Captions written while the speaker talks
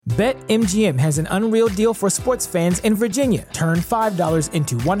BetMGM has an unreal deal for sports fans in Virginia. Turn $5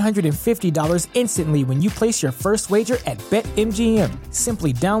 into $150 instantly when you place your first wager at BetMGM.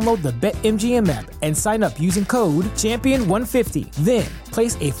 Simply download the BetMGM app and sign up using code Champion150. Then,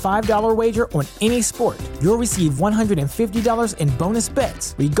 place a $5 wager on any sport. You'll receive $150 in bonus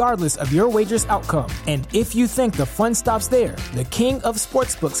bets, regardless of your wager's outcome. And if you think the fun stops there, the King of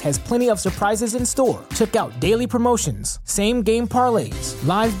Sportsbooks has plenty of surprises in store. Check out daily promotions, same-game parlays,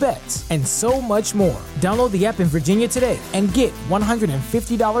 live bets, and so much more. Download the app in Virginia today and get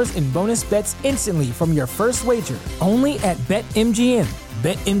 $150 in bonus bets instantly from your first wager. Only at BetMGM.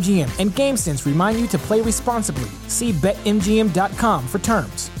 BetMGM and GameSense remind you to play responsibly. See BetMGM.com for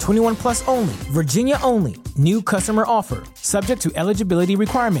terms. 21 plus only. Virginia only. New customer offer. Subject to eligibility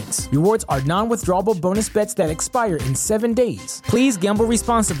requirements. Rewards are non-withdrawable bonus bets that expire in 7 days. Please gamble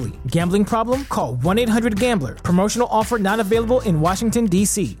responsibly. Gambling problem? Call 1-800-GAMBLER. Promotional offer not available in Washington,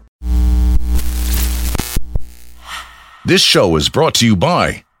 D.C. This show is brought to you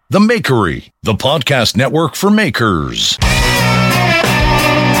by The Makery, the podcast network for makers.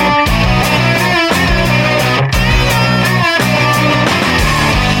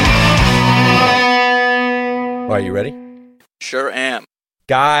 Are you ready? Sure am.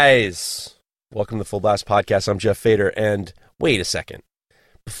 Guys, welcome to the Full Blast Podcast. I'm Jeff Fader, and wait a second.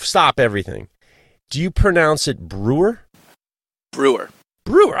 Stop everything. Do you pronounce it Breuer? Breuer.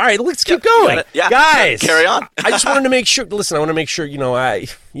 Breuer. All right, let's keep going. Yeah. Guys. Carry on. I just wanted to make sure. Listen, I want to make sure, you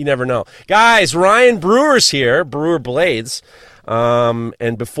never know. Guys, Ryan Brewer's here, Breuer Blades.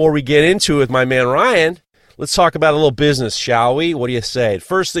 And before we get into it with my man Ryan, let's talk about a little business, shall we? What do you say?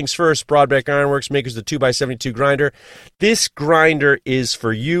 First things first, Broadbeck Ironworks makers the 2x72 grinder. This grinder is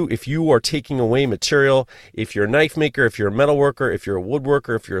for you if you are taking away material. If you're a knife maker, if you're a metal worker, if you're a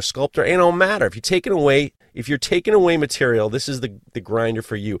woodworker, if you're a sculptor, it don't matter. If you're taking away material, this is the grinder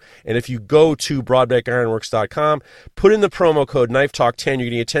for you. And if you go to broadbeckironworks.com, put in the promo code KNIFETALK10, you're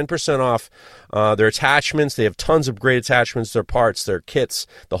going to get 10% off their attachments. They have tons of great attachments, their parts, their kits,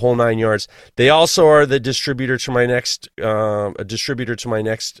 the whole 9 yards. They also are the distributor to my next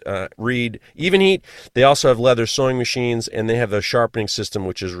read, Even Heat. They also have leather sewing machines, and they have a sharpening system,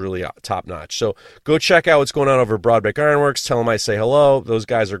 which is really top notch. So go check out what's going on over at Broadbeck Ironworks. Tell them I say hello. Those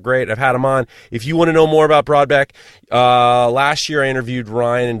guys are great. I've had them on. If you want to know more about Broadbeck, last year I interviewed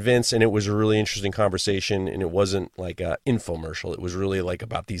Ryan and Vince, and it was a really interesting conversation, and it wasn't like an infomercial. It was really like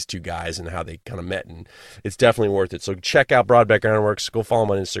about these two guys and how they kind of met, and it's definitely worth it. So check out Broadbeck Ironworks. Go follow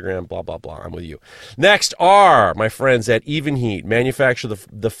them on Instagram, blah, blah, blah. I'm with you. Next are my friends at Even Heat, manufacture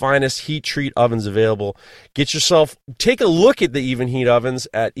the finest heat treat ovens available. Take a look at the Even Heat ovens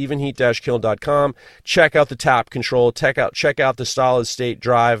at evenheat-kiln.com. Check out the tap control. Check out the solid state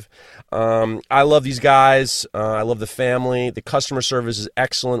drive. I love these guys. I love the family. The customer service is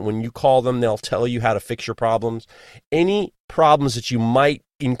excellent. When you call them, they'll tell you how to fix your problems. Any problems that you might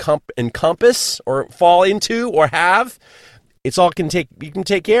encompass or fall into or have, you can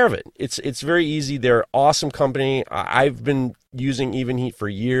take care of it. It's very easy. They're an awesome company. I've been using Even Heat for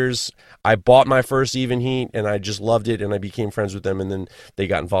years. I bought my first Even Heat, and I just loved it, and I became friends with them, and then they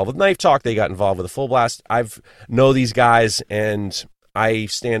got involved with Knife Talk. They got involved with the Full Blast. Know these guys, and I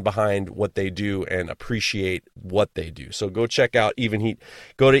stand behind what they do and appreciate what they do. So go check out Even Heat.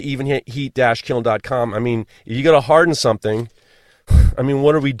 Go to evenheat-kiln.com. I mean, if you got to harden something,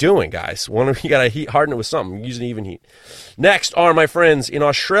 what are we doing, guys? You got to harden it with something. Using Even Heat. Next are my friends in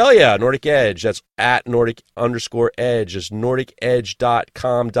Australia, Nordic Edge. That's at Nordic_Edge. It's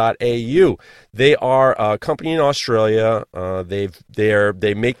nordicedge.com.au. They are a company in Australia.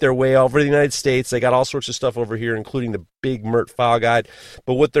 They make their way over to the United States. They got all sorts of stuff over here, including the big Mert file guide.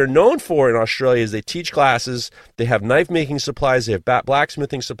 But what they're known for in Australia is they teach classes. They have knife making supplies. They have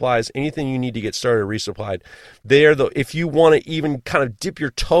blacksmithing supplies. Anything you need to get started resupplied. If you want to even kind of dip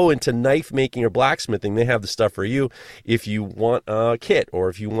your toe into knife making or blacksmithing, they have the stuff for you. If you want a kit or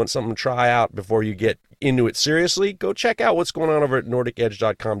if you want something to try out before you get into it seriously, go check out what's going on over at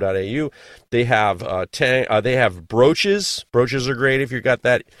nordicedge.com.au. They have brooches. Brooches are great if you've got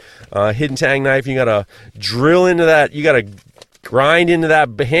that hidden tang knife. You got to drill into that. You got to grind into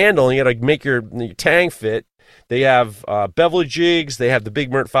that handle, and you got to make your tang fit. They have bevel jigs. They have the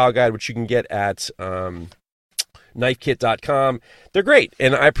Big Mert file guide, which you can get at knifekit.com. They're great,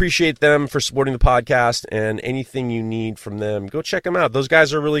 and I appreciate them for supporting the podcast, and anything you need from them, go check them out. Those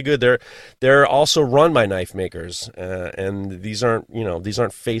guys are really good. They're also run by knife makers, and these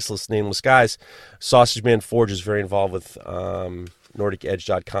aren't faceless, nameless guys. Sausage Man Forge is very involved with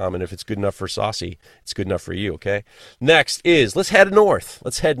NordicEdge.com. And if it's good enough for Saucy, it's good enough for you, okay? Next is, let's head north.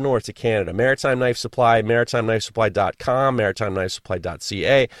 Let's head north to Canada. Maritime Knife Supply, MaritimeKnifeSupply.com,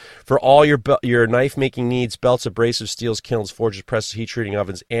 MaritimeKnifeSupply.ca. For all your knife-making needs, belts, abrasives, steels, kilns, forges, presses, heat treating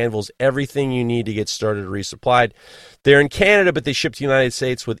ovens, anvils, everything you need to get started resupplied. They're in Canada, but they ship to the United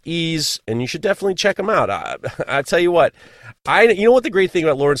States with ease, and you should definitely check them out. I tell you what, you know what the great thing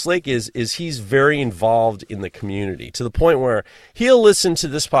about Lawrence Lake is he's very involved in the community, to the point where he'll listen to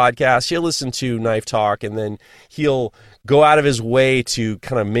this podcast, he'll listen to Knife Talk, and then he'll go out of his way to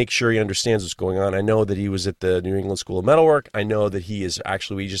kind of make sure he understands what's going on. I know that he was at the New England School of Metalwork. I know that he is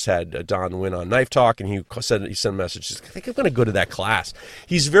actually, we just had Don Wynn on Knife Talk, and he sent a message. I think I'm going to go to that class.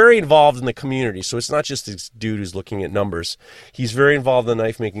 He's very involved in the community, so it's not just this dude who's looking at numbers. He's very involved in the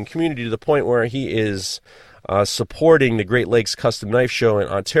knife-making community to the point where he is supporting the Great Lakes Custom Knife Show in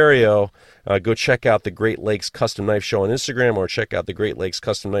Ontario. Go check out the Great Lakes Custom Knife Show on Instagram, or check out the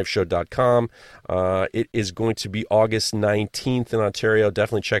GreatLakesCustomKnifeShow.com. It is going to be August 19th in Ontario.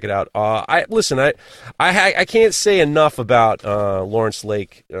 Definitely check it out. I can't say enough about Lawrence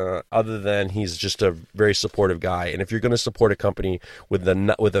Lake other than he's just a very supportive guy. And if you're going to support a company with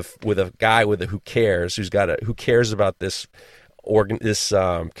a guy who cares about this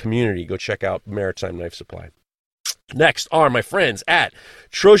community, go check out Maritime Knife Supply. Next are my friends at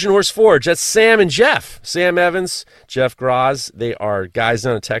Trojan Horse Forge. That's Sam and Jeff. Sam Evans, Jeff Graz. They are guys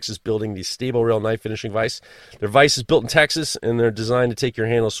down in Texas building the stable rail knife finishing vise. Their vise is built in Texas, and they're designed to take your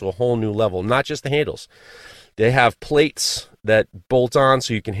handles to a whole new level. Not just the handles. They have plates that bolt on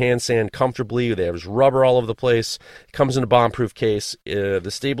so you can hand sand comfortably. They have rubber all over the place. It comes in a bomb-proof case. The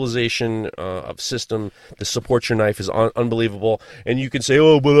stabilization of system to support your knife is unbelievable. And you can say,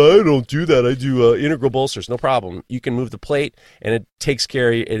 oh, but I don't do that. I do integral bolsters. No problem. You can move the plate, and it takes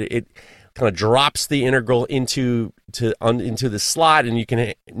care of it. Kind of drops the integral into the slot, and you can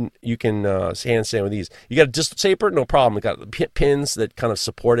hand sand with these. You got a distal taper, no problem. You got pins that kind of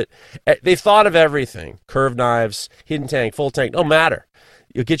support it. They've thought of everything: curved knives, hidden tank, full tank, no matter.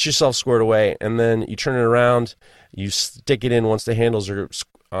 You'll get yourself squared away, and then you turn it around, you stick it in once the handles are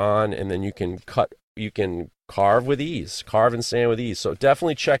on, and then you can carve with ease, carve and sand with ease. So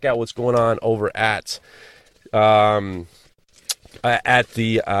definitely check out what's going on over at the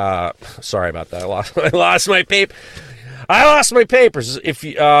sorry about that. I lost my paper. I lost my papers. If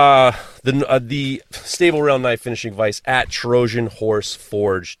you, the stable rail knife finishing vise at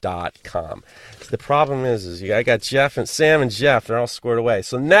TrojanHorseForge.com. The problem is I got Jeff and Sam and Jeff. They're all squared away.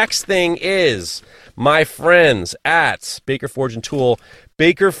 So next thing is my friends at Baker Forge and Tool.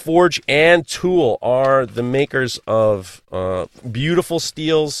 Baker Forge and Tool are the makers of beautiful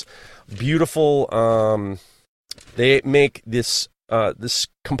steels, beautiful. They make this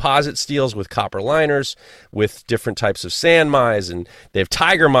composite steels with copper liners, with different types of sand mines, and they have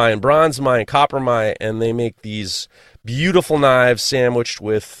tiger mine, bronze mine, copper mine, and they make these beautiful knives sandwiched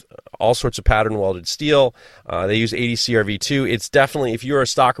with all sorts of pattern welded steel. They use 80 CRV2. It's definitely, if you're a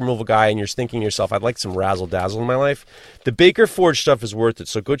stock removal guy and you're thinking to yourself, I'd like some razzle dazzle in my life, the Baker Forge stuff is worth it.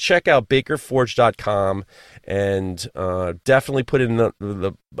 So go check out BakerForge.com and definitely put in the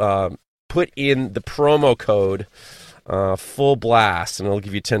promo code Full Blast, and it'll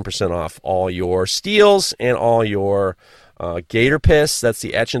give you 10% off all your steels and all your gator piss. That's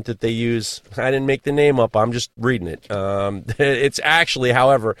the etchant that they use. I didn't make the name up. I'm just reading it. It's actually,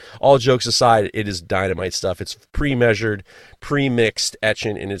 however, all jokes aside, it is dynamite stuff. It's pre-measured, pre-mixed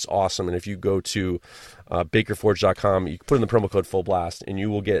etchant, and it's awesome. And if you go to BakerForge.com, you can put in the promo code Full Blast, and you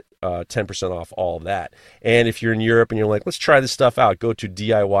will get 10% off all of that. And if you're in Europe and you're like, let's try this stuff out, go to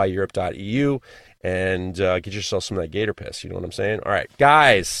DIYEurope.eu and get yourself some of that gator piss. You know what I'm saying? All right,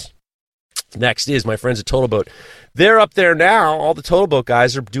 guys. Next is my friends at Total Boat. They're up there now. All the Total Boat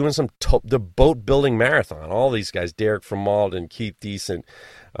guys are doing the boat building marathon. All these guys, Derek from Malden, Keith Decent,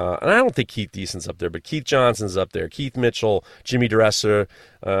 and I don't think Keith Decent's up there, but Keith Johnson's up there. Keith Mitchell, Jimmy DeRessa,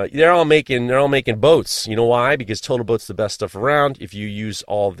 they're all making boats. You know why? Because Total Boat's the best stuff around. If you use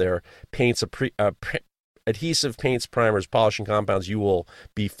all of their paints, adhesive paints, primers, polishing compounds, you will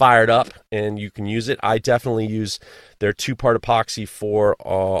be fired up and you can use it. I definitely use their 2-part epoxy for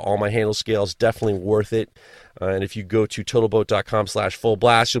all my handle scales. Definitely worth it. And if you go to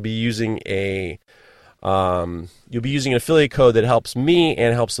totalboat.com/fullblast, you'll be using an affiliate code that helps me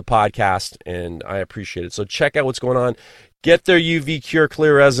and helps the podcast, and I appreciate it. So check out what's going on. Get their UV Cure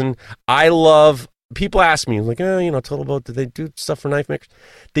Clear Resin. I love people ask me, like, Total Boat, do they do stuff for knife makers?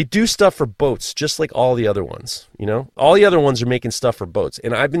 They do stuff for boats, just like all the other ones, All the other ones are making stuff for boats.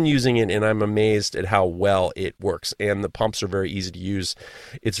 And I've been using it, and I'm amazed at how well it works. And the pumps are very easy to use.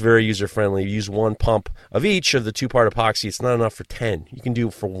 It's very user-friendly. You use one pump of each of the two-part epoxy. It's not enough for 10. You can do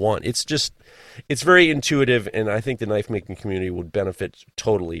it for one. It's very intuitive, and I think the knife-making community would benefit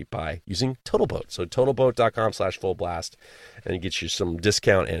totally by using Total Boat. So totalboat.com/fullblast, and it gets you some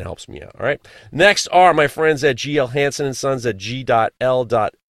discount and helps me out. All right. Next are my friends at GL Hansen & Sons at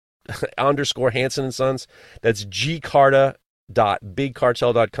g.l_Hansen & Sons. That's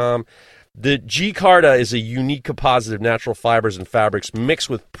gcarta.bigcartel.com. The G-Carta is a unique composite of natural fibers and fabrics mixed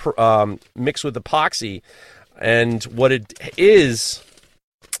with epoxy. And what it is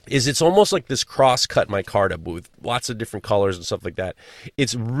it's almost like this cross-cut micarta with lots of different colors and stuff like that.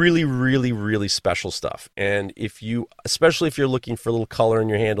 It's really, really, really special stuff. And especially if you're looking for a little color in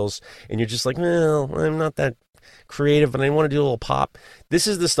your handles and you're just like, well, I'm not that creative and I want to do a little pop, this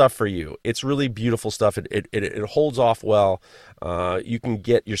is the stuff for you. It's really beautiful stuff. It holds off well. You can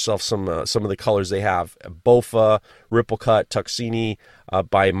get yourself some of the colors they have. Bofa, Ripple Cut, Tuxini,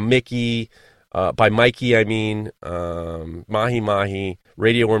 by Mikey, Mahi Mahi,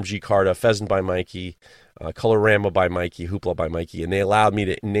 Radio Worm G-Carta, Pheasant by Mikey, Colorama by Mikey, Hoopla by Mikey, and they allowed me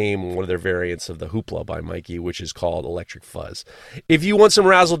to name one of their variants of the Hoopla by Mikey, which is called Electric Fuzz. If you want some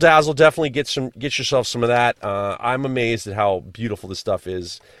razzle dazzle, definitely get yourself some of that. I'm amazed at how beautiful this stuff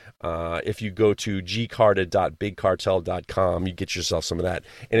is. If you go to gcarta.bigcartel.com, you get yourself some of that.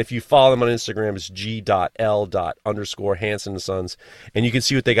 And if you follow them on Instagram, it's g.l._Hansen & Sons, and you can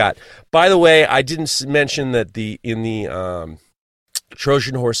see what they got. By the way, I didn't mention that in the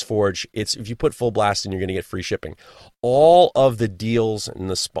Trojan Horse Forge, if you put Full Blast in, you're going to get free shipping. All of the deals and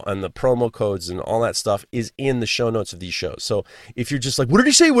the promo codes and all that stuff is in the show notes of these shows. So if you're just like, what did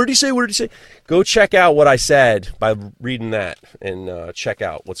he say? What did he say? What did he say? Go check out what I said by reading that and check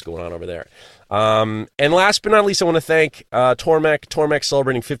out what's going on over there. And last but not least, I want to thank Tormek. Tormek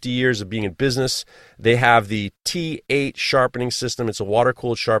celebrating 50 years of being in business. They have the T8 sharpening system. It's a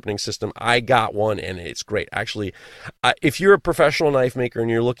water-cooled sharpening system. I got one, and it's great. Actually, if you're a professional knife maker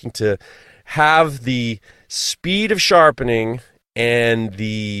and you're looking to have the speed of sharpening and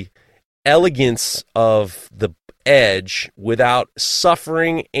the elegance of the edge without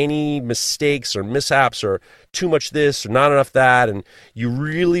suffering any mistakes or mishaps or too much this or not enough that, and you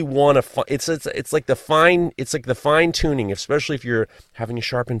really want to it's like the fine tuning, especially if you're having to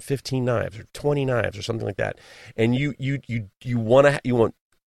sharpen 15 knives or 20 knives or something like that, and you want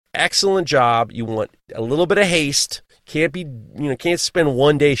excellent job, you want a little bit of haste. Can't spend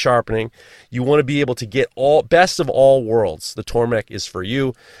one day sharpening. You want to be able to get best of all worlds. The Tormek is for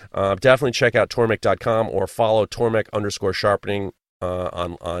you. Definitely check out tormek.com or follow Tormek_sharpening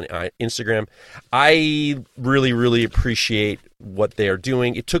on Instagram. I really, really appreciate what they are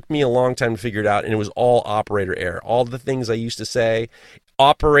doing. It took me a long time to figure it out, and it was all operator error. All the things I used to say,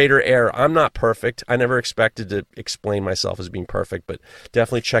 operator error. I'm not perfect. I never expected to explain myself as being perfect, but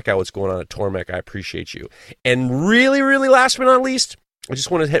definitely check out what's going on at Tormek. I appreciate you. And really, really last but not least, I just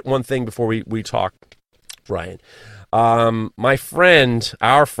want to hit one thing before we talk, Ryan. Our friend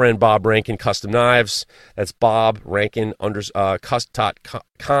Bob Rankin Custom Knives. That's Bob Rankin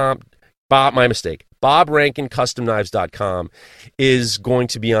 .com. My mistake. BobRankinCustomKnives.com is going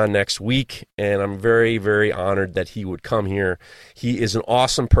to be on next week, and I'm very, very honored that he would come here. He is an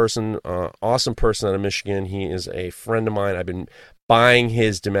awesome person out of Michigan. He is a friend of mine. I've been buying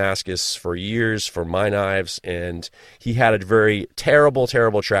his Damascus for years for my knives, and he had a very terrible,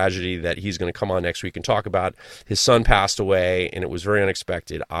 terrible tragedy that he's going to come on next week and talk about. His son passed away, and it was very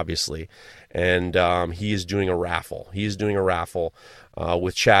unexpected, obviously, and he is doing a raffle.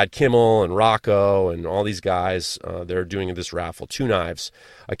 With Chad Kimmel and Rocco and all these guys. They're doing this raffle. 2 knives,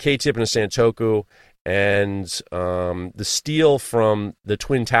 a K-tip and a Santoku, and the steel from the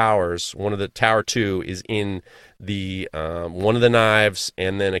Twin Towers, one of the Tower 2, is in the one of the knives,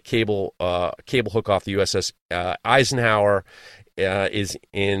 and then a cable hook off the USS Eisenhower is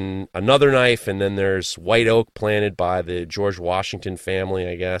in another knife, and then there's white oak planted by the George Washington family,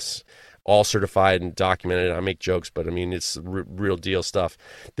 I guess. All certified and documented. I make jokes, but I mean, it's real deal stuff.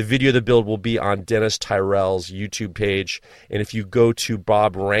 The video of the build will be on Dennis Tyrell's YouTube page. And if you go to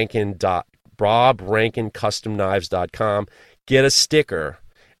BobRankinCustomKnives.com, get a sticker,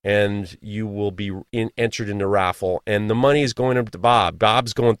 and you will be entered in the raffle. And the money is going up to Bob.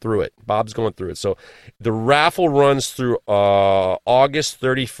 Bob's going through it. So the raffle runs through August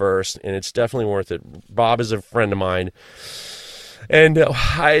 31st, and it's definitely worth it. Bob is a friend of mine. And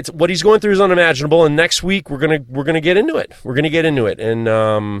what he's going through is unimaginable. And next week we're gonna get into it. And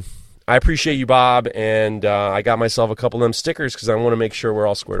I appreciate you, Bob, and I got myself a couple of them stickers because I want to make sure we're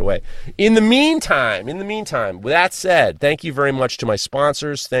all squared away. In the meantime, with that said, thank you very much to my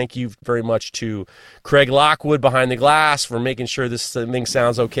sponsors. Thank you very much to Craig Lockwood behind the glass for making sure this thing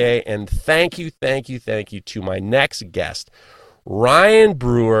sounds okay. And thank you to my next guest, Ryan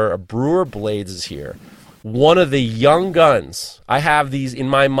Breuer of Breuer Blades is here. One of the young guns. I have these in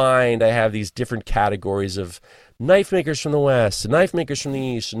my mind. I have these different categories of knife makers from the West, knife makers from the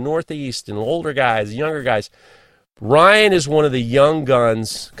East, Northeast, and older guys, younger guys. Ryan is one of the young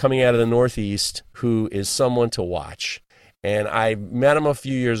guns coming out of the Northeast who is someone to watch. And I met him a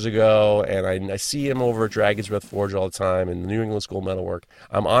few years ago, and I see him over at Dragon's Breath Forge all the time in the New England School of Metalwork.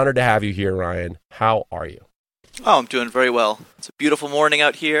 I'm honored to have you here, Ryan. How are you? Oh, I'm doing very well. It's a beautiful morning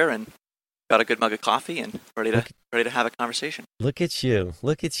out here, and got a good mug of coffee, and ready to have a conversation. Look at you.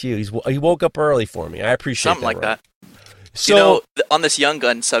 He woke up early for me. I appreciate something like Ryan. that. So on this young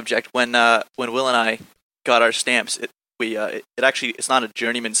gun subject, when Will and I got our stamps, it's not a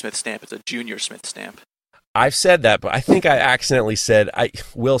journeyman Smith stamp; it's a junior Smith stamp. I've said that, but I think I accidentally said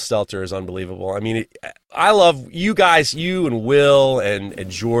Will Stelter is unbelievable. I mean, I love you guys, you and Will and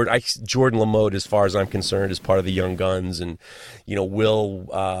Jordan. Jordan Lamotte, as far as I'm concerned, is part of the Young Guns, and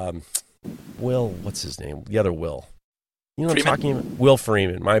Will, what's his name? The other Will. You know what I'm talking about? Will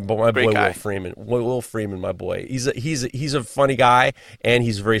Freeman, my boy guy. Will Freeman. Will Freeman, my boy. He's a funny guy, and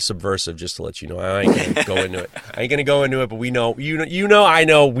he's very subversive. Just to let you know, I ain't gonna go into it. But we know, I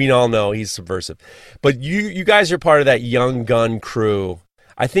know, we all know he's subversive. But you guys are part of that Young Gun crew.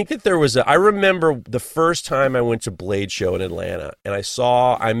 I think that I remember the first time I went to Blade Show in Atlanta, and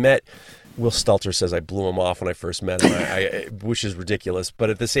I met. Will Stelter says I blew him off when I first met him, which is ridiculous. But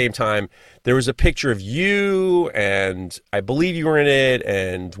at the same time, there was a picture of you, and I believe you were in it,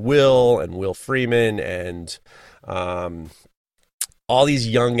 and Will Freeman, and all these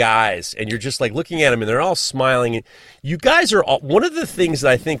young guys. And you're just like looking at them, and they're all smiling. And you guys are one of the things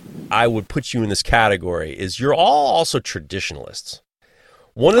that I think I would put you in this category is you're all also traditionalists.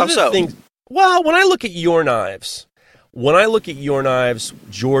 One of the things. Well, when I look at your knives. Jordan,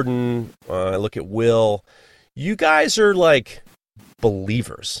 I look at Will, you guys are like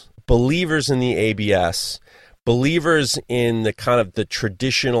believers in the ABS, believers in the kind of the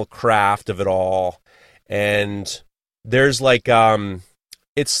traditional craft of it all. And there's like,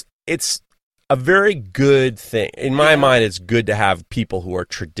 it's a very good thing. In my mind, it's good to have people who are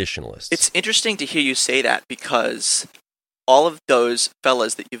traditionalists. It's interesting to hear you say that because all of those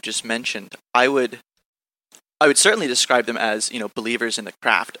fellas that you've just mentioned, I would certainly describe them as, believers in the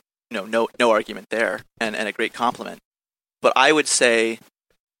craft. No argument there, and a great compliment. But I would say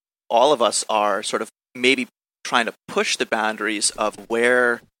all of us are sort of maybe trying to push the boundaries of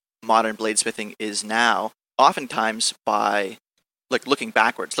where modern bladesmithing is now, oftentimes by looking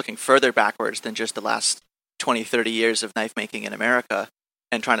further backwards than just the last 20, 30 years of knife making in America,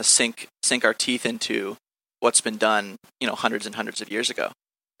 and trying to sink our teeth into what's been done, hundreds and hundreds of years ago.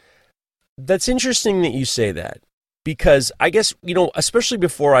 That's interesting that you say that, because I guess, especially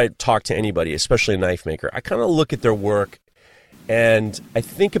before I talk to anybody, especially a knife maker, I kind of look at their work and I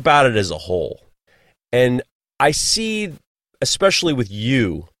think about it as a whole. And I see, especially with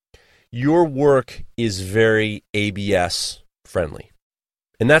you, your work is very ABS friendly.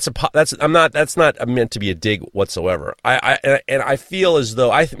 And that's not meant to be a dig whatsoever. I feel as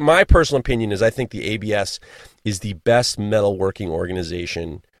though my personal opinion is I think the ABS is the best metalworking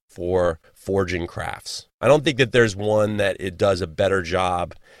organization for forging crafts. I don't think that there's one that it does a better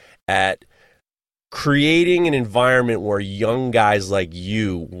job at creating an environment where young guys like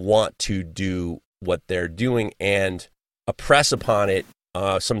you want to do what they're doing and impress upon it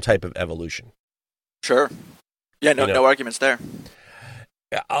some type of evolution. Sure. Yeah, no arguments there.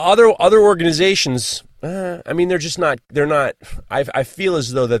 Other organizations, they're not, I feel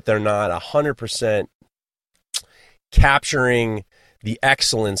as though that they're not 100% capturing the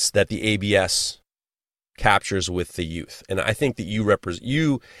excellence that the ABS captures with the youth. And I think that you represent,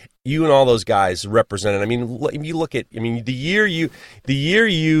 you and all those guys represent it. I mean, you look at, the year you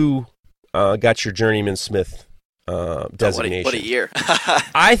got your Journeyman Smith designation. What a year.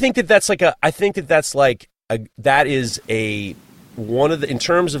 I think that is one of the, in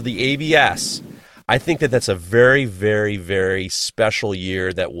terms of the ABS, I think that that's a very, very, very special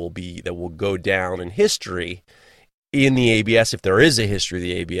year that will go down in history in the ABS, if there is a history of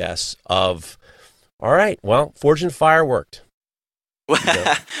the ABS, of, all right, well, Forged in Fire worked.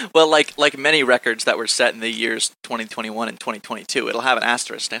 Well, like many records that were set in the years 2021 and 2022, it'll have an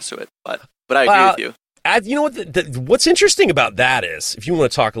asterisk next to it, but I agree with you. You know what? What's interesting about that is, if you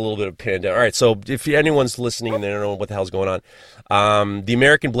want to talk a little bit of pandemic. All right, so if anyone's listening and they don't know what the hell's going on, the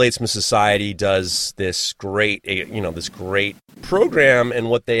American Bladesmith Society does this great program, and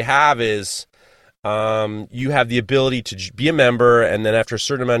what they have is you have the ability to be a member, and then after a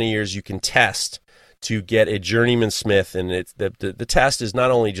certain amount of years, you can test to get a journeyman smith, and it's the test is not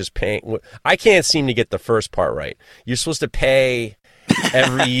only just paying. I can't seem to get the first part right. You're supposed to pay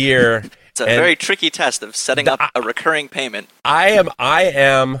every year. It's a very tricky test of setting up a recurring payment. I have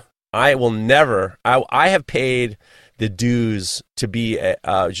paid the dues to be a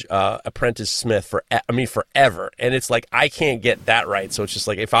apprentice smith forever, and it's like I can't get that right. So it's just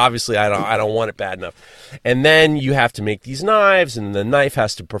like, if obviously I don't want it bad enough, and then you have to make these knives, and the knife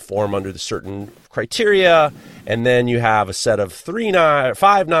has to perform under the certain criteria, and then you have a set of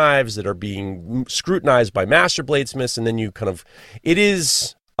 5 knives that are being scrutinized by master bladesmiths, and then it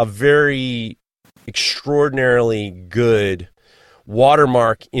is a very extraordinarily good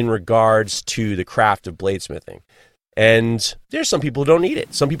watermark in regards to the craft of bladesmithing. And there's some people who don't need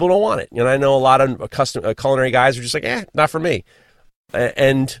it. Some people don't want it. And I know a lot of culinary guys are just like, not for me.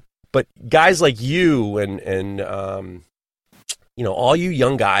 But guys like you and all you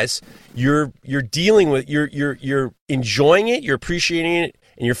young guys, you're dealing with, you're enjoying it, you're appreciating it,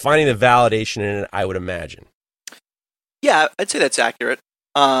 and you're finding the validation in it, I would imagine. Yeah, I'd say that's accurate.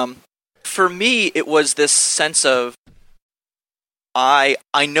 For me, it was this sense of I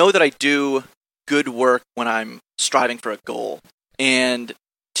know that I do good work when I'm striving for a goal. And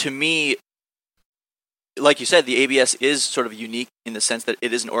to me, like you said, the ABS is sort of unique in the sense that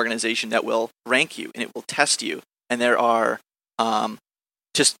it is an organization that will rank you and it will test you. And there are,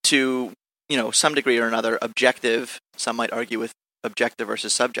 just to some degree or another, objective, some might argue with objective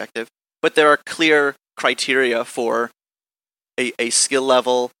versus subjective, but there are clear criteria for a skill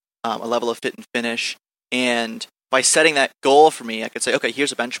level, a level of fit and finish. And by setting that goal for me, I could say, okay,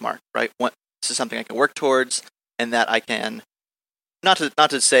 here's a benchmark, right? This is something I can work towards, and that I can, not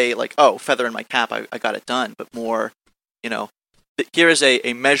to say like, oh, feather in my cap, I got it done, but more, here is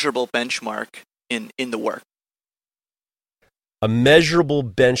a measurable benchmark in the work. A measurable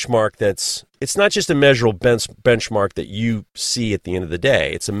benchmark it's not just a measurable benchmark that you see at the end of the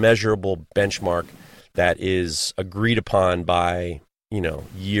day. It's a measurable benchmark that is agreed upon by,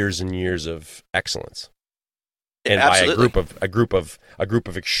 years and years of excellence. And absolutely. By a group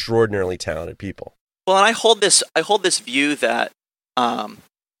of extraordinarily talented people. Well, and I hold this view that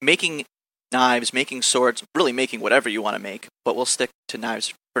making knives, making swords, really making whatever you want to make, but we'll stick to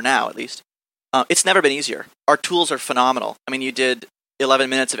knives for now at least. It's never been easier. Our tools are phenomenal. I mean, you did 11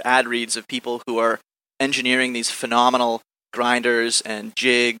 minutes of ad reads of people who are engineering these phenomenal grinders and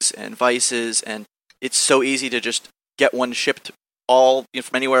jigs and vices, and it's so easy to just get one shipped all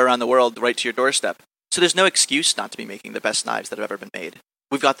from anywhere around the world right to your doorstep. So there's no excuse not to be making the best knives that have ever been made.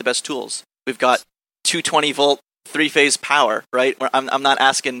 We've got the best tools. We've got 220-volt, 3-phase power, right? I'm not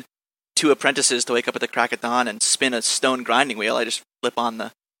asking 2 apprentices to wake up at the crack of dawn and spin a stone grinding wheel. I just flip on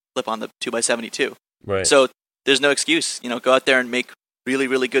the 2x72. Right. So there's no excuse. Go out there and make really,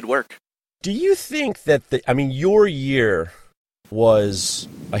 really good work. Do you think that your year was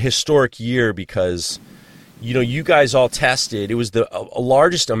a historic year because you guys all tested. It was the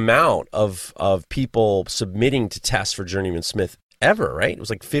largest amount of people submitting to test for Journeyman Smith ever, right? It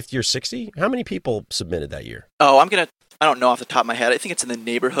was like 50 or 60. How many people submitted that year? Oh, I don't know off the top of my head. I think it's in the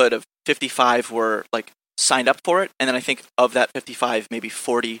neighborhood of 55 were signed up for it, and then I think of that 55, maybe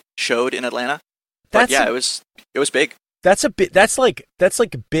 40 showed in Atlanta. But it was big. That's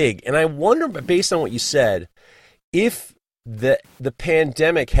big, and I wonder, based on what you said, if the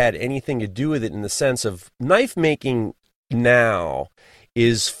pandemic had anything to do with it, in the sense of knife making now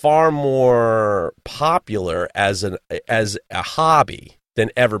is far more popular as a hobby than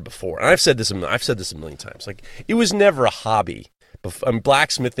ever before. And I've said this a million times. Like, it was never a hobby.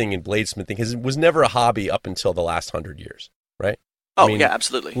 Blacksmithing and bladesmithing was never a hobby up until the last 100 years, right? Oh, yeah,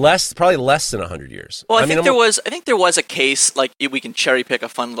 absolutely. Probably less than 100 years. Well, I think there was a case, like, we can cherry pick a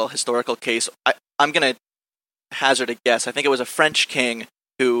fun little historical case. I'm going to hazard a guess. I think it was a French king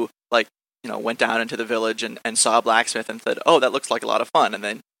who, went down into the village and saw a blacksmith and said, oh, that looks like a lot of fun. And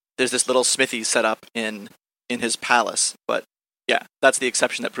then there's this little smithy set up in his palace. But yeah, that's the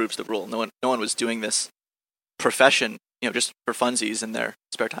exception that proves the rule. No one was doing this profession, just for funsies in their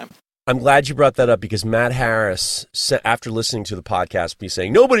spare time. I'm glad you brought that up, because Matt Harris, after listening to the podcast, be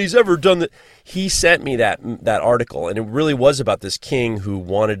saying nobody's ever done that. He sent me that article, and it really was about this king who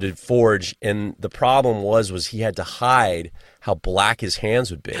wanted to forge, and the problem was he had to hide how black his hands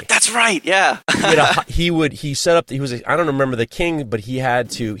would be. That's right. Yeah. He set up. I don't remember the king, but he had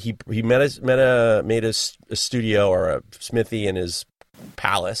to. He made a studio or a smithy in his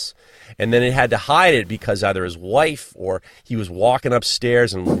palace, and then it had to hide it because either his wife or he was walking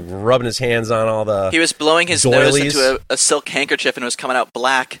upstairs and rubbing his hands on all the. He was blowing his nose into a silk handkerchief and it was coming out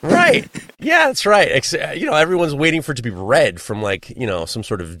black. Right. Yeah, that's right. Everyone's waiting for it to be red from some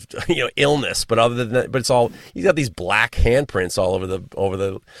sort of illness, but other than that, but it's all he's got these black handprints all over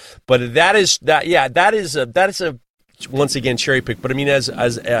the. But that is a once again cherry pick. But I mean, as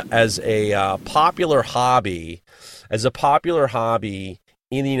a popular hobby. As a popular hobby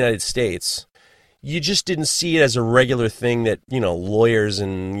in the United States, you just didn't see it as a regular thing that, lawyers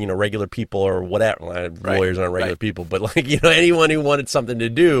and, regular people or whatever. Well, lawyers aren't regular people, but anyone who wanted something to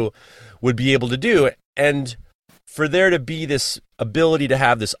do would be able to do it. And for there to be this ability to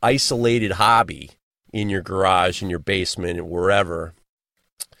have this isolated hobby in your garage, in your basement, and wherever,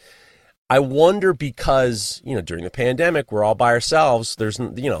 I wonder because, during the pandemic, we're all by ourselves. There's,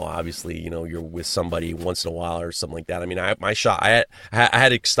 obviously, you're with somebody once in a while or something like that. I mean, I had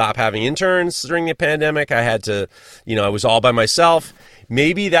to stop having interns during the pandemic. I had to, I was all by myself.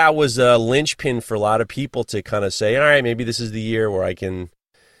 Maybe that was a linchpin for a lot of people to kind of say, all right, maybe this is the year where I can,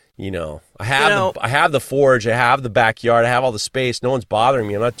 I have the forge, I have the backyard, I have all the space. No one's bothering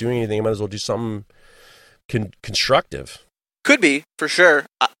me. I'm not doing anything. I might as well do something constructive. Could be, for sure.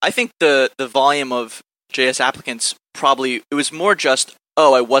 I think the volume of JS applicants probably, it was more just,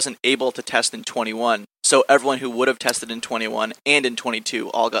 I wasn't able to test in 21. So everyone who would have tested in 21 and in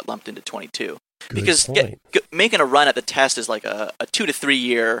 22 all got lumped into 22. Good because point. Making a run at the test is like a 2 to 3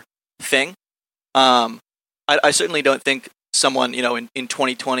 year thing. I certainly don't think someone, in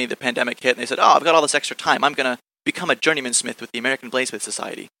 2020, the pandemic hit and they said, I've got all this extra time. I'm going to become a journeyman smith with the American Bladesmith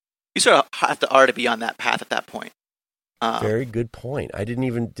Society. You sort of have to already be on that path at that point. Very good point. I didn't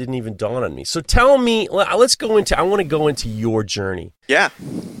even dawn on me. So tell me, I want to go into your journey. Yeah.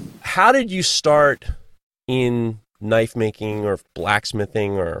 How did you start in knife making or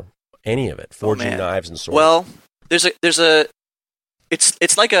blacksmithing or any of it, forging knives and swords? Well, it's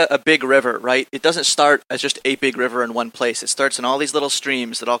like a big river, right? It doesn't start as just a big river in one place. It starts in all these little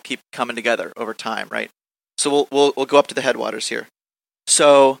streams that all keep coming together over time, right? So we'll go up to the headwaters here.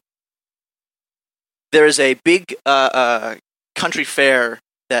 So there is a big country fair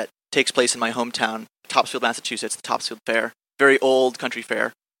that takes place in my hometown, Topsfield, Massachusetts, the Topsfield Fair. Very old country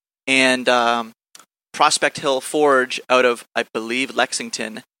fair. And Prospect Hill Forge out of, I believe,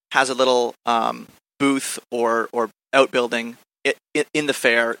 Lexington has a little booth or outbuilding in the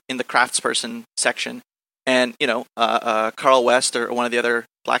fair, in the craftsperson section. And, Carl West or one of the other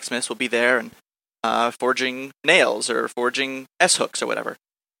blacksmiths will be there and forging nails or forging S-hooks or whatever.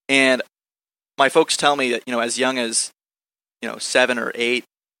 And my folks tell me that, as young as, 7 or 8,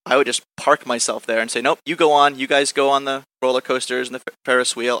 I would just park myself there and say, nope, you go on. You guys go on the roller coasters and the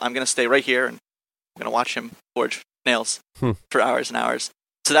Ferris wheel. I'm going to stay right here and I'm going to watch him forge nails for hours and hours.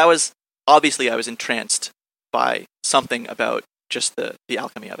 So that was, obviously, I was entranced by something about just the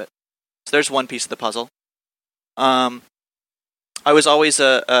alchemy of it. So there's one piece of the puzzle. I was always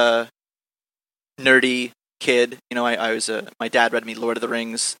a nerdy kid. I was my dad read me Lord of the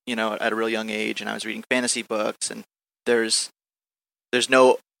Rings, at a real young age, and I was reading fantasy books, and there's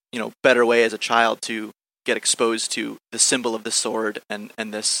no, better way as a child to get exposed to the symbol of the sword and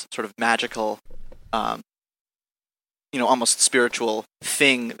this sort of magical, almost spiritual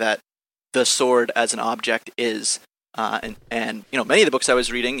thing that the sword as an object is. And many of the books I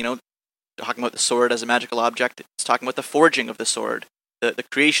was reading, talking about the sword as a magical object, it's talking about the forging of the sword, the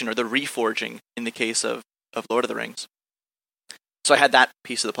creation or the reforging in the case of Lord of the Rings. So I had that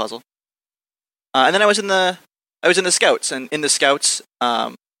piece of the puzzle. And then I was in the Scouts, and in the Scouts,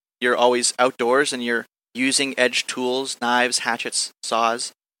 you're always outdoors and you're using edged tools, knives, hatchets,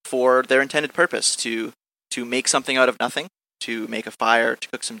 saws for their intended purpose, to make something out of nothing, to make a fire, to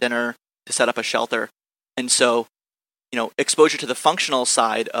cook some dinner, to set up a shelter. And so, exposure to the functional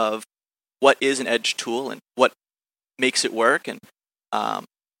side of what is an edged tool and what makes it work, and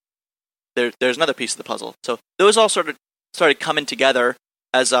there's another piece of the puzzle. So those all sort of started coming together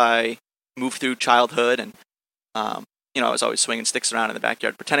as I moved through childhood, and I was always swinging sticks around in the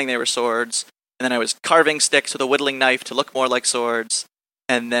backyard, pretending they were swords, and then I was carving sticks with a whittling knife to look more like swords.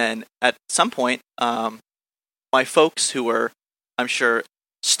 And then at some point, my folks, who were, I'm sure,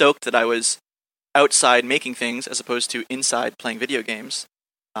 stoked that I was outside making things as opposed to inside playing video games,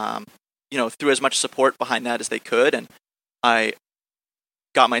 threw as much support behind that as they could, and I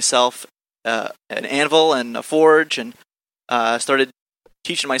got myself an anvil and a forge, and started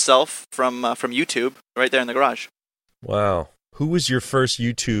teaching myself from YouTube right there in the garage. Wow. Who was your first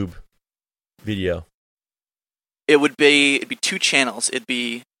YouTube video? It'd be 2 channels. It'd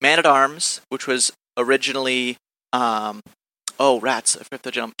be Man at Arms, which was originally rats! I forgot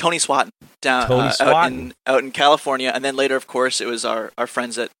the gentleman, Tony Swatton, out in California, and then later, of course, it was our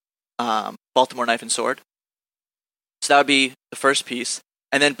friends at Baltimore Knife and Sword. So that would be the first piece,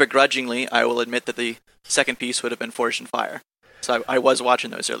 and then begrudgingly, I will admit that the second piece would have been Forged in Fire. So I was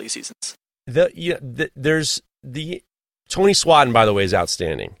watching those early seasons. There's the Tony Swatton, by the way, is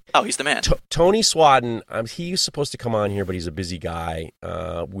outstanding. Oh, he's the man. Tony Swatton, he's supposed to come on here, but he's a busy guy.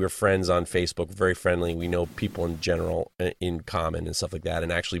 We're friends on Facebook, very friendly. We know people in general in common and stuff like that.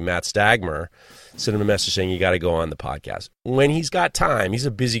 And actually, Matt Stagmer sent him a message saying, you got to go on the podcast. When he's got time, he's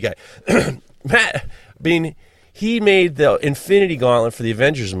a busy guy. Matt, he made the Infinity Gauntlet for the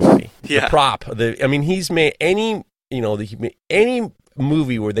Avengers movie. Yeah. The prop. He's made any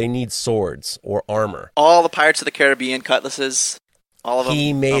movie where they need swords or armor. All the Pirates of the Caribbean cutlasses, all of them.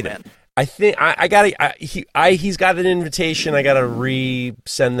 He made it. I think he's got an invitation. I got to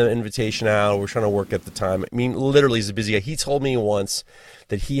resend the invitation out. We're trying to work at the time. Literally, he's a busy guy. He told me once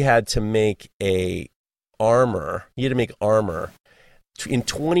that he had to make armor. He had to make armor in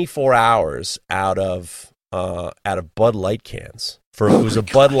 24 hours out of Bud Light cans. It was a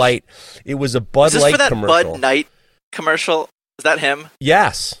Bud Light for that commercial. Bud Light commercial? Is that him?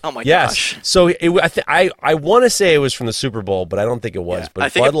 Yes. Oh my gosh. So I want to say it was from the Super Bowl, but I don't think it was. Yeah,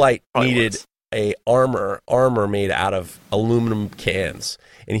 but Bud Light needed a armor made out of aluminum cans,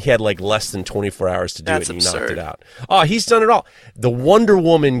 and he had less than 24 hours to do it, and he knocked it out. Oh, he's done it all. The Wonder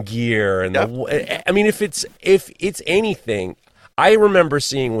Woman gear, and if it's anything, I remember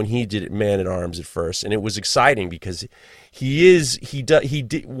seeing when he did Man at Arms at first, and it was exciting because he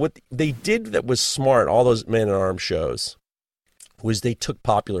did what they did that was smart. All those Man at Arms shows was they took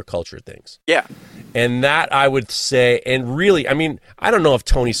popular culture things. Yeah. And that I would say, and really, I don't know if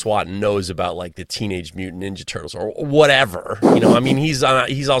Tony Swatton knows about the Teenage Mutant Ninja Turtles or whatever. He's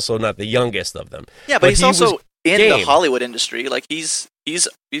also not the youngest of them. Yeah, but he's also in the Hollywood industry. He's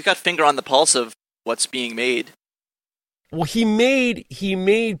got finger on the pulse of what's being made. Well, he made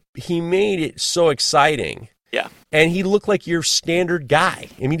it so exciting. Yeah. And he looked like your standard guy.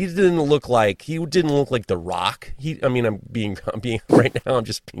 He didn't look like The Rock. I'm being right now, I'm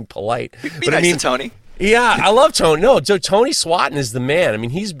just being polite. Be nice to Tony. Yeah, I love Tony. No, Tony Swatton is the man.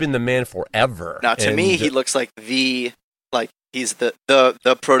 He's been the man forever. Now, to me, he looks like he's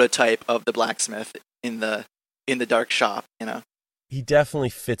the prototype of the blacksmith in the dark shop, He definitely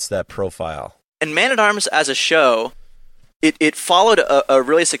fits that profile. And Man at Arms as a show, it followed a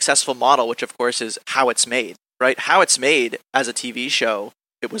really successful model, which of course is How It's Made, right? How It's Made as a TV show,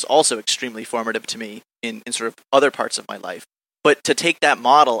 it was also extremely formative to me in sort of other parts of my life. But to take that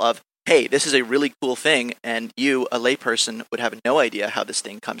model of, hey, this is a really cool thing, and you, a layperson, would have no idea how this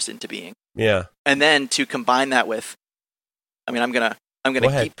thing comes into being. Yeah. And then to combine that with, I'm gonna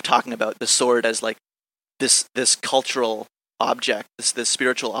keep talking about the sword as this cultural object, this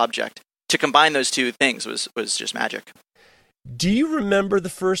spiritual object. To combine those two things was just magic. Do you remember the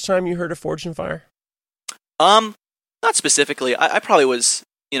first time you heard of Forged in Fire? Not specifically. I probably was,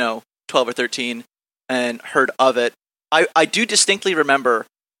 12 or 13 and heard of it. I do distinctly remember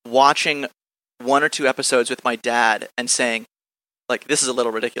watching 1 or 2 episodes with my dad and saying, this is a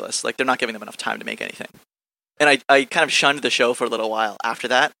little ridiculous. They're not giving them enough time to make anything. And I kind of shunned the show for a little while after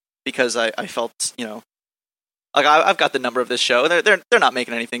that because I felt, I've got the number of this show. They're not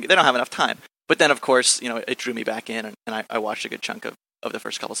making anything. They don't have enough time. But then, of course, it drew me back in, and I watched a good chunk of the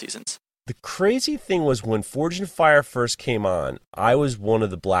first couple seasons. The crazy thing was when Forged in Fire first came on, I was one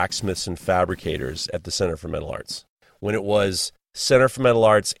of the blacksmiths and fabricators at the Center for Metal Arts. When it was Center for Metal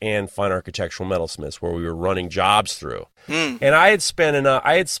Arts and Fine Architectural Metalsmiths, where we were running jobs through. And I had spent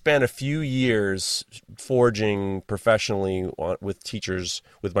a few years forging professionally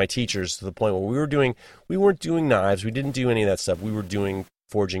with my teachers to the point where we weren't doing knives, we didn't do any of that stuff. We were doing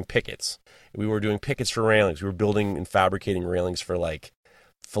forging pickets. We were doing pickets for railings. We were building and fabricating railings for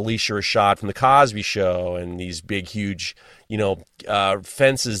Felicia Rashad from the Cosby Show and these big, huge,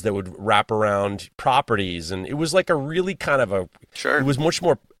 fences that would wrap around properties. And it was a really kind of it was much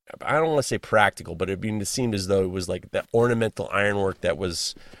more, I don't want to say practical, but it seemed as though it was that ornamental ironwork that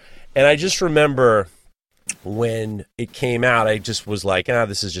was, and I just remember when it came out, I just was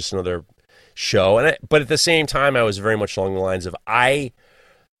this is just another show. But at the same time, I was very much along the lines of,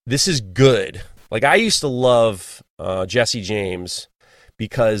 this is good. I used to love Jesse James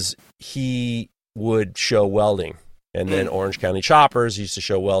because he would show welding. And then Orange County Choppers used to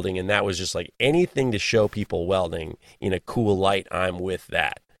show welding. And that was just anything to show people welding in a cool light, I'm with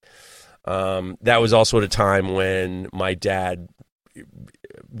that. That was also at a time when my dad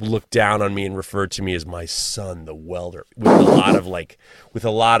looked down on me and referred to me as my son, the welder, with a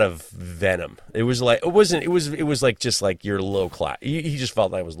lot of venom. It was like, it was like, just like you're low class. He just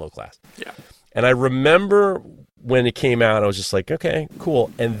felt I was low class. Yeah. And I remember when it came out, I was just like, okay,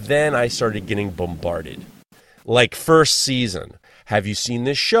 cool. And then I started getting bombarded. Like, first season, have you seen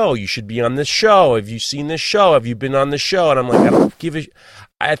this show? You should be on this show. Have you seen this show? Have you been on this show? And I'm like, I don't give a...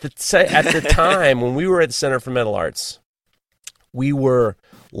 At the time, when we were at the Center for Metal Arts, we were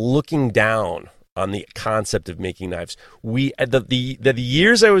looking down on the concept of making knives. We at the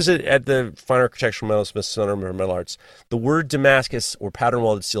years I was at the Fine Architectural Metalsmith Center for Metal Arts, the word Damascus or pattern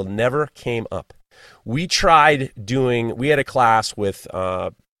welded steel never came up. We tried doing. We had a class with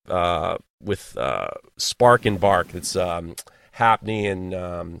Spark and Bark. It's Hapney and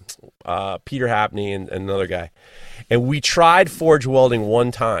Peter Hapney and another guy, and we tried forge welding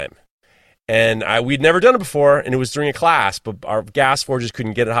one time. And we'd never done it before, and it was during a class, but our gas forges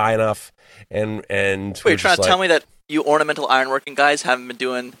couldn't get it high enough. And wait, you're trying to tell me that you ornamental ironworking guys haven't been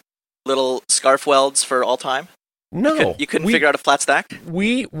doing little scarf welds for all time? No, you couldn't figure out a flat stack.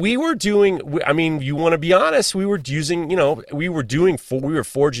 We were doing. I mean, you want to be honest? We were using. We were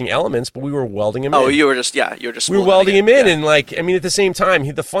forging elements, but we were welding them in. You were just. We were welding them in, and at the same time,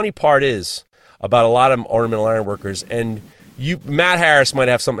 the funny part is about a lot of ornamental ironworkers and. Matt Harris might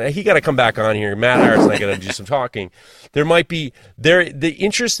have something. He got to come back on here. Matt Harris and I got to do some talking. There might be the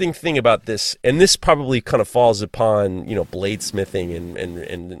interesting thing about this, and this probably kind of falls upon bladesmithing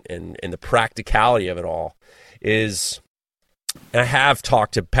and the practicality of it all. Is I have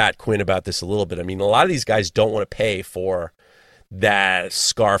talked to Pat Quinn about this a little bit. I mean, a lot of these guys don't want to pay for that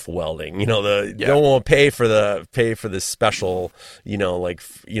scarf welding. They don't want to pay for the special.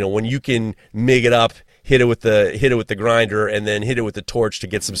 When you can MIG it up. Hit it with the grinder and then hit it with the torch to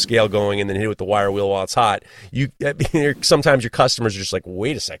get some scale going and then hit it with the wire wheel while it's hot. Sometimes your customers are just like,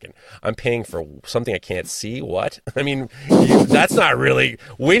 wait a second, I'm paying for something I can't see. What? I mean, that's not really.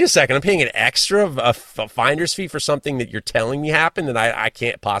 Wait a second, I'm paying an extra a finder's fee for something that you're telling me happened and I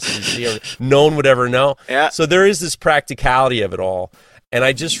can't possibly see or no one would ever know. Yeah. So there is this practicality of it all. And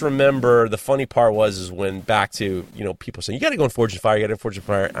I just remember the funny part is when back to, people saying, you got to go in Forge and Fire, you got to Forge and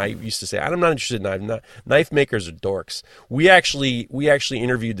Fire. I used to say, I'm not interested in knife. Knife makers are dorks. We actually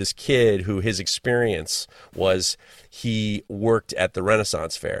interviewed this kid who his experience was he worked at the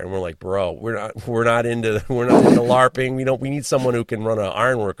Renaissance Fair. And we're like, bro, we're not into LARPing. We need someone who can run an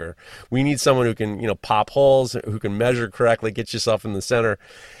ironworker. We need someone who can, pop holes, who can measure correctly, get yourself in the center.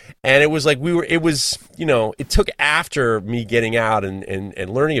 And it was like it took after me getting out and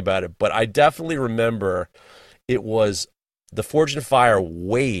learning about it, but I definitely remember it was the Forge and Fire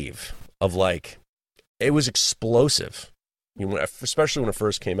wave of it was explosive, especially when it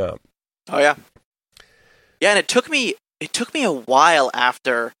first came out. Oh yeah. Yeah, and it took me a while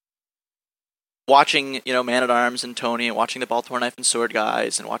after watching, Man at Arms and Tony and watching the Baltimore Knife and Sword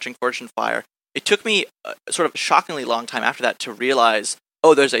guys and watching Forge and Fire. It took me a sort of shockingly long time after that to realize,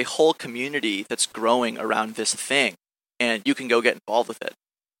 oh, there's a whole community that's growing around this thing, and you can go get involved with it.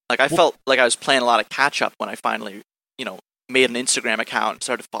 I felt like I was playing a lot of catch-up when I finally, made an Instagram account and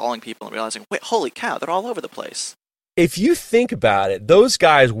started following people and realizing, wait, holy cow, they're all over the place. If you think about it, those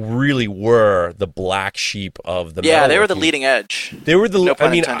guys really were the black sheep of the they were the leading edge. They were the. No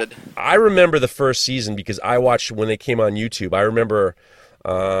pun intended. I remember the first season because I watched when they came on YouTube. I remember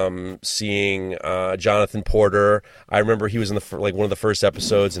seeing Jonathan Porter. I remember he was in one of the first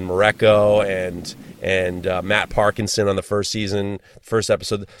episodes in Morocco and Matt Parkinson on the first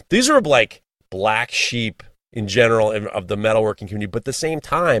episode. These are black sheep in general of the metalworking community, but at the same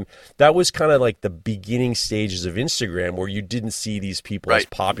time, that was kind of the beginning stages of Instagram where you didn't see these people as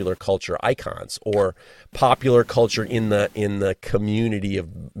popular culture icons or popular culture in the community of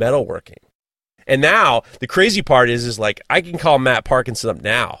metalworking. And now the crazy part is I can call Matt Parkinson up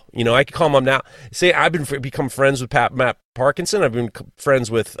now. I can call him up now. Say I've become friends with Matt Parkinson. I've been friends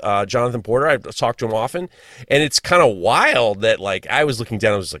with Jonathan Porter. I've talked to him often, and it's kind of wild that I was looking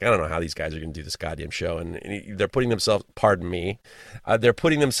down. I was like, I don't know how these guys are going to do this goddamn show, and they're putting themselves. Pardon me. They're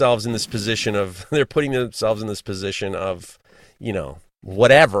putting themselves in this position of.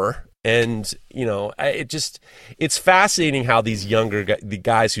 Whatever. And it's fascinating how these the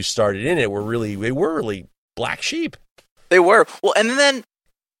guys who started in it were really black sheep. They were. Well, and then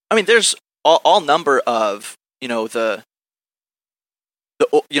there's all number of the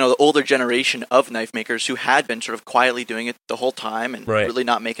older generation of knife makers who had been sort of quietly doing it the whole time and really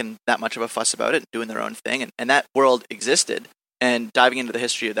not making that much of a fuss about it and doing their own thing, and that world existed. And diving into the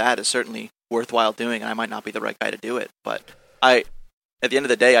history of that is certainly worthwhile doing. And I might not be the right guy to do it, but at the end of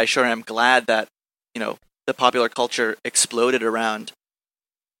the day, I sure am glad that, the popular culture exploded around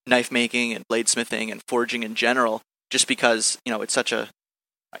knife making and bladesmithing and forging in general, just because, it's such a,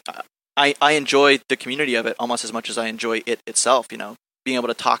 I enjoy the community of it almost as much as I enjoy it itself, being able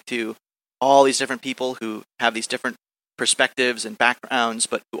to talk to all these different people who have these different perspectives and backgrounds,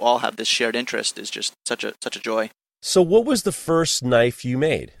 but who all have this shared interest is just such a joy. So what was the first knife you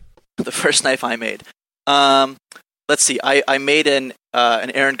made? The first knife I made. Let's see. I made an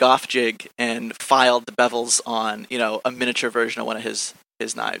Aaron Goff jig and filed the bevels on, a miniature version of one of his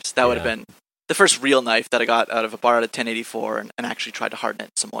knives. That would have been the first real knife that I got out of a bar at a 1084 and actually tried to harden it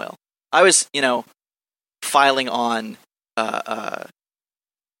in some oil. I was, filing on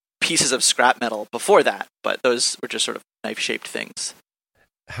pieces of scrap metal before that, but those were just sort of knife-shaped things.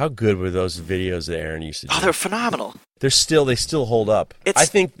 How good were those videos that Aaron used to do? Oh, they're phenomenal. They still hold up. I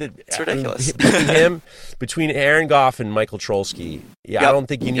think that it's ridiculous. Between Aaron Goff and Michael Trolsky, I don't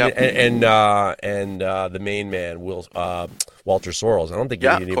think you need and the main man Walter Sorrells. I don't think you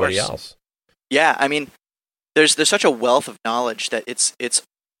need anybody else. Yeah, I mean, there's such a wealth of knowledge that it's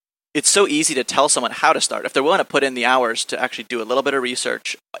so easy to tell someone how to start. If they're willing to put in the hours to actually do a little bit of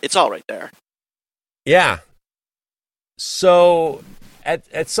research, it's all right there. Yeah. So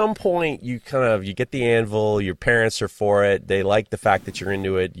at some point you get the anvil, your parents are for it, they like the fact that you're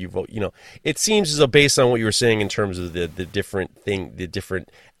into it, it seems as though based on what you were saying in terms of the different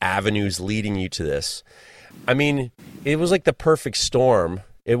avenues leading you to this. I mean, it was like the perfect storm.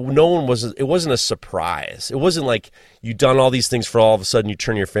 It wasn't a surprise. It wasn't like you'd done all these things for all of a sudden you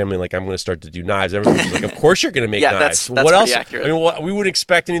turn your family like, I'm going to start to do knives. Everyone's like, of course you're going to make knives. That's what else? Accurate. I mean, we wouldn't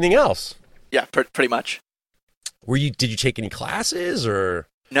expect anything else. Yeah, pretty much. Did you take any classes or?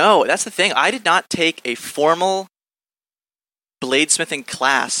 No, that's the thing. I did not take a formal bladesmithing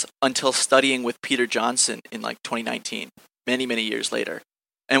class until studying with Peter Johnson in 2019, many, many years later.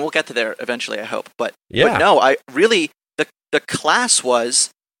 And we'll get to there eventually, I hope. But no, I really, the class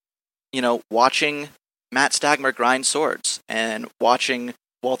was, watching Matt Stagmer grind swords and watching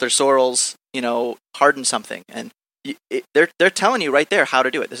Walter Sorrells, harden something. And they're telling you right there how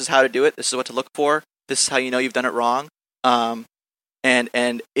to do it. This is how to do it. This is what to look for. This is how you know you've done it wrong.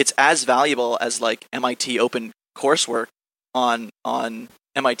 And it's as valuable as MIT open coursework on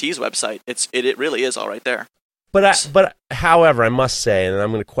MIT's website. It really is all right there. But however, I must say, and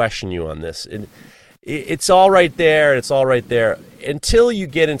I'm going to question you on this, it's all right there. It's all right there until you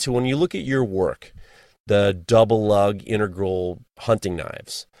get into, when you look at your work, the double lug integral hunting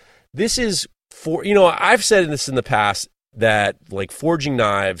knives. This is I've said this in the past, that forging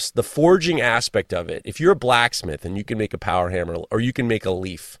knives, the forging aspect of it, if you're a blacksmith and you can make a power hammer or you can make a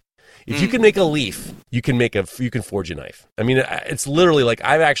leaf, if you can make a leaf, you can forge a knife. I mean, it's literally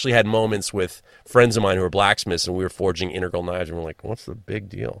I've actually had moments with friends of mine who are blacksmiths and we were forging integral knives and we're like, what's the big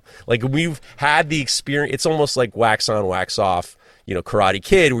deal? We've had the experience. It's almost like wax on, wax off, Karate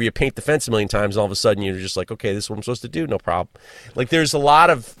Kid, where you paint the fence a million times and all of a sudden you're just like, okay, this is what I'm supposed to do. No problem. There's a lot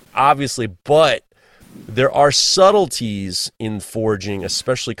of, obviously, but there are subtleties in forging,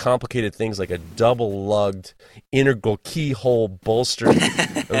 especially complicated things like a double-lugged integral keyhole bolstered,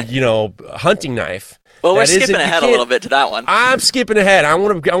 hunting knife. Well, we're skipping ahead a little bit to that one. I'm skipping ahead. I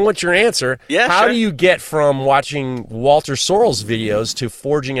want your answer. Yeah, How sure. do you get from watching Walter Sorrells videos to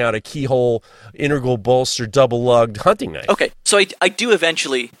forging out a keyhole integral bolstered double-lugged hunting knife? Okay, so I do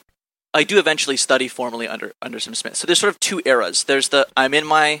eventually study formally under some smiths. So there's sort of two eras. There's I'm in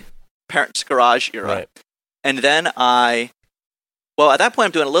my parents' garage era. Right. And then at that point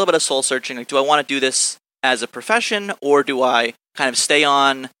I'm doing a little bit of soul searching. Do I want to do this as a profession, or do I kind of stay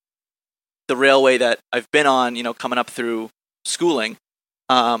on the railway that I've been on, coming up through schooling?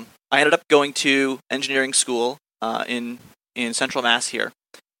 I ended up going to engineering school in Central Mass here.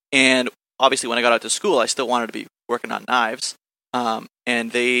 And obviously when I got out to school, I still wanted to be working on knives. And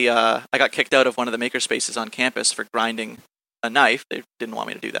I got kicked out of one of the maker spaces on campus for grinding a knife. They didn't want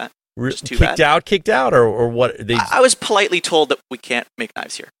me to do that. Kicked out, or what? I was politely told that we can't make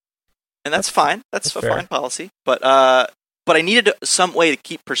knives here, and that's fine. That's a fine policy. But I needed some way to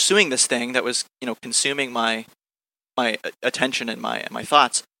keep pursuing this thing that was, consuming my attention and my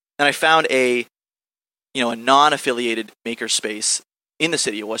thoughts. And I found a non-affiliated makerspace in the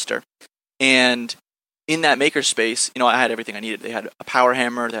city of Worcester, and in that makerspace, I had everything I needed. They had a power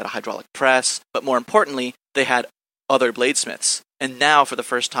hammer, they had a hydraulic press, but more importantly, they had other bladesmiths. And now, for the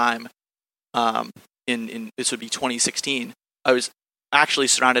first time, in this would be 2016, I was actually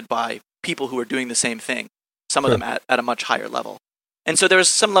surrounded by people who were doing the same thing. Some of them at a much higher level, and so there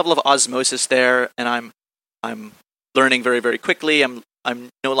was some level of osmosis there. And I'm learning very, very quickly. I'm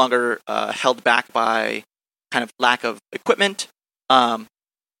no longer held back by kind of lack of equipment.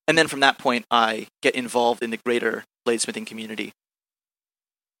 And then from that point, I get involved in the greater bladesmithing community.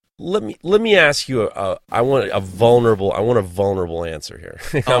 Let me ask you. I want a vulnerable answer here.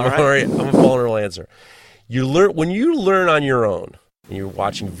 I'm a vulnerable answer. When you learn on your own, and you're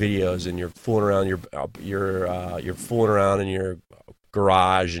watching videos, and you're fooling around you're fooling around in your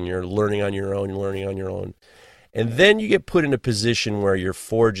garage, and you're learning on your own. And then you get put in a position where you're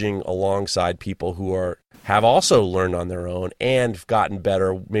forging alongside people who have also learned on their own and gotten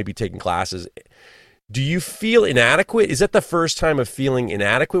better, maybe taking classes. Do you feel inadequate? Is that the first time of feeling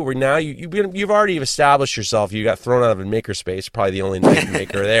inadequate, where now you've already established yourself? You got thrown out of a makerspace, probably the only knife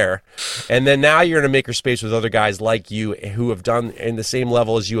maker there. And then now you're in a makerspace with other guys like you who have done in the same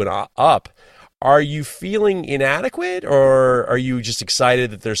level as you and up. Are you feeling inadequate, or are you just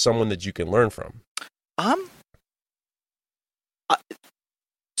excited that there's someone that you can learn from?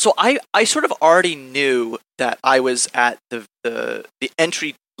 So I sort of already knew that I was at the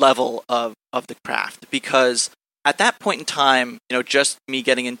entry level of the craft, because at that point in time, just me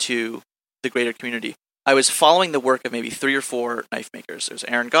getting into the greater community, I was following the work of maybe 3 or 4 knife makers. There was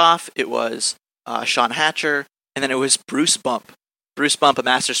Aaron Goff, it was Sean Hatcher, and then it was Bruce Bump. Bruce Bump, a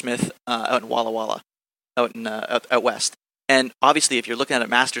mastersmith out in Walla Walla, out west. And obviously, if you're looking at a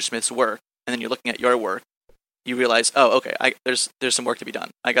mastersmith's work, and then you're looking at your work, you realize, oh, okay, there's some work to be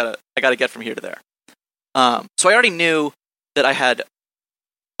done. I gotta get from here to there. So I already knew that I had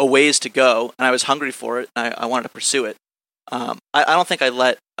a ways to go, and I was hungry for it. And I wanted to pursue it. I don't think I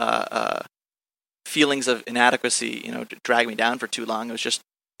let feelings of inadequacy, drag me down for too long. It was just,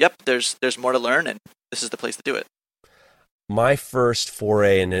 yep, there's more to learn, and this is the place to do it. My first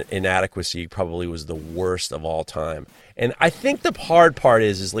foray in inadequacy probably was the worst of all time. And I think the hard part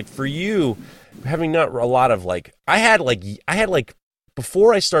is like for you, having not a lot of I had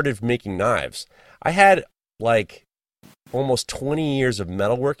before I started making knives, I had almost 20 years of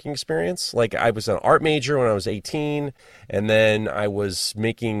metalworking experience. I was an art major when I was 18, and then I was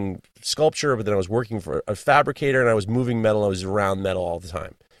making sculpture, but then I was working for a fabricator, and I was moving metal. I was around metal all the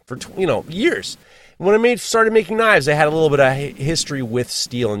time for years. When I started making knives, I had a little bit of history with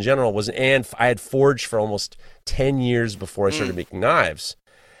steel in general. And I had forged for almost 10 years before I started making knives.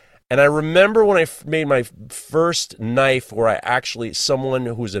 And I remember when I made my first knife, where someone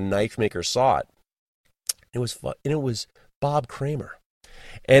who was a knife maker saw it. It was Bob Kramer.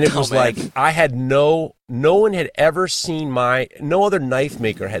 And it was I had no one had ever seen no other knife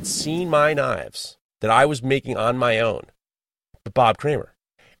maker had seen my knives that I was making on my own, but Bob Kramer.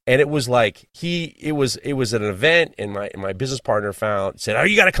 And it was it was at an event, and my business partner said, "Oh,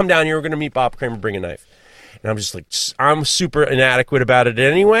 you got to come down here. We're going to meet Bob Kramer, bring a knife." And I'm just I'm super inadequate about it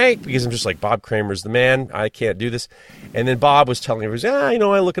anyway, because I'm just Bob Kramer's the man. I can't do this. And then Bob was telling me,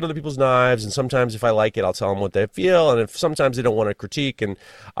 I look at other people's knives, and sometimes if I like it, I'll tell them what they feel. And if sometimes they don't want to critique and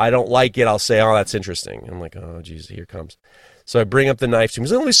I don't like it, I'll say, "Oh, that's interesting." And I'm like, "Oh, geez, here it comes." So I bring up the knife to him.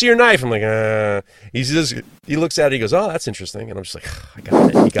 He's like, "Let me see your knife." I'm like, He looks at it. He goes, "Oh, that's interesting." And I'm just like, "I got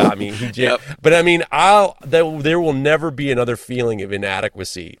it. He got me." Yep. But I mean, there will never be another feeling of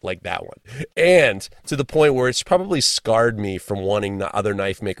inadequacy like that one. And to the point where it's probably scarred me from wanting other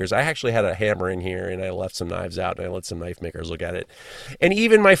knife makers. I actually had a hammer in here, and I left some knives out, and I let some knife makers look at it. And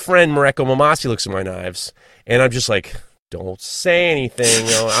even my friend Mareko Mamasi looks at my knives, and I'm just like, "Don't say anything.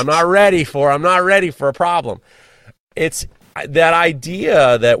 I'm not ready for a problem." It's that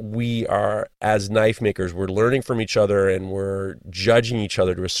idea that we are, as knife makers, we're learning from each other and we're judging each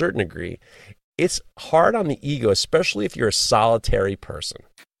other to a certain degree. It's hard on the ego, especially if you're a solitary person.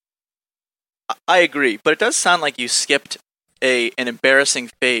 I agree, but it does sound like you skipped an embarrassing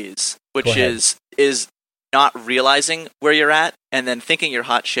phase, which is not realizing where you're at, and then thinking you're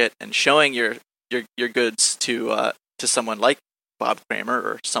hot shit and showing your goods to someone like Bob Kramer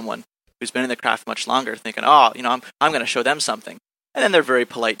or someone who's been in the craft much longer, thinking, "Oh, I'm going to show them something." And then they're very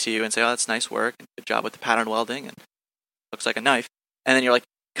polite to you and say, "Oh, that's nice work, and good job with the pattern welding, and looks like a knife." And then you're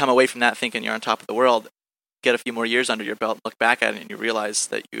come away from that thinking you're on top of the world, get a few more years under your belt, look back at it, and you realize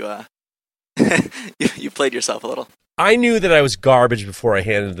that you you played yourself a little. I knew that I was garbage before I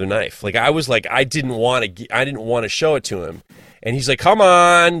handed the knife. I didn't want to show it to him, and he's like, "Come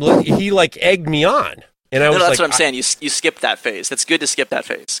on!" He egged me on. And that's what I'm saying. You skipped that phase. It's good to skip that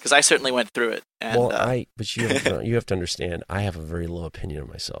phase, because I certainly went through it. And, but you have to understand, I have a very low opinion of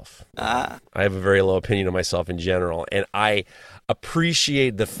myself. I have a very low opinion of myself in general, and I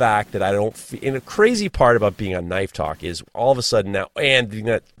appreciate the fact that I don't. And the crazy part about being on Knife Talk is all of a sudden now, and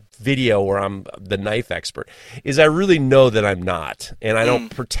video where I'm the knife expert, is I really know that I'm not, and I don't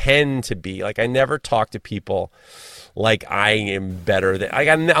pretend to be. Like, I never talk to people like I am better than.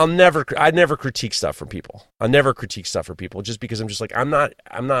 I'd never critique stuff from people. I'll never critique stuff for people just because I'm just like, I'm not.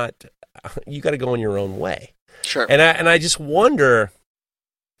 You got to go in your own way. Sure. And I just wonder,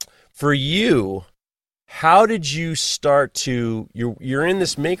 for you, how did you start to? You're in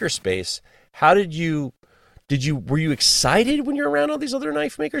this makerspace. How did you? Were you excited when you're around all these other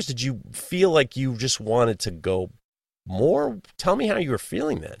knife makers? Did you feel like you just wanted to go more? Tell me how you were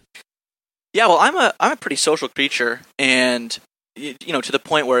feeling then. Yeah, well, I'm a pretty social creature, and to the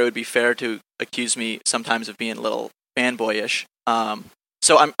point where it would be fair to accuse me sometimes of being a little fanboyish.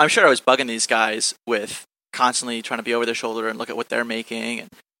 So I'm sure I was bugging these guys with constantly trying to be over their shoulder and look at what they're making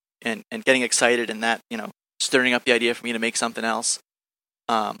and getting excited, and that stirring up the idea for me to make something else.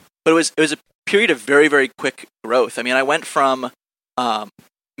 But it was a period of very, very quick growth. I mean, I went from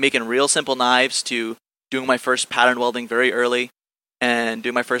making real simple knives to doing my first pattern welding very early, and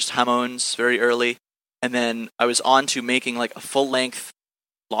doing my first hamons very early, and then I was on to making like a full-length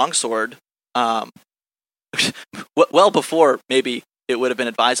longsword, well before maybe it would have been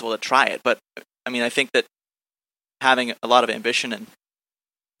advisable to try it. But I mean, I think that having a lot of ambition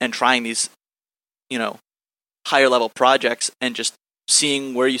and trying these, higher level projects and just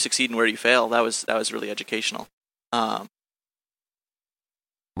seeing where you succeed and where you fail, that was really educational. My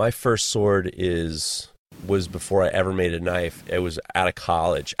first sword was before I ever made a knife. It was out of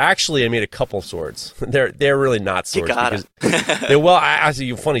college. Actually, I made a couple swords. They're really not swords. You got because I'll tell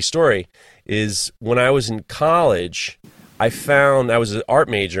you a funny story. Is when I was in college, I was an art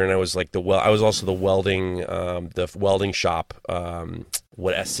major, and I was like I was also the welding shop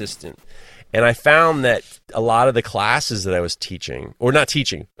assistant. And I found that a lot of the classes that I was taking,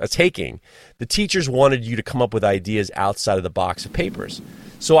 the teachers wanted you to come up with ideas outside of the box of papers.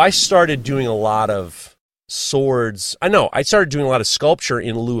 So I started doing a lot of swords. I started doing a lot of sculpture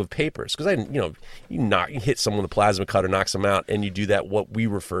in lieu of papers, because you hit someone with a plasma cutter, knocks them out, and you do that what we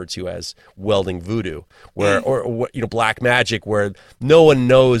refer to as welding voodoo, or black magic, where no one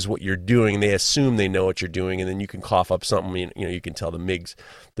knows what you're doing. They assume they know what you're doing, and then you can cough up something. You can tell the MIG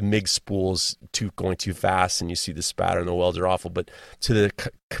spool's going too fast, and you see the spatter, and the welds are awful. But to the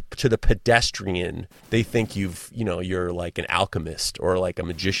pedestrian, they think you're like an alchemist or like a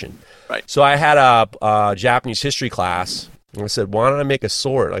magician. Right. So I had a Japanese history class, and I said, why don't I make a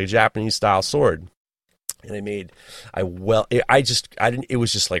sword, like a Japanese style sword? And it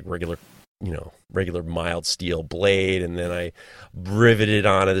was just like regular mild steel blade, and then I riveted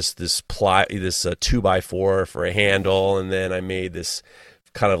onto this 2x4 for a handle, and then I made this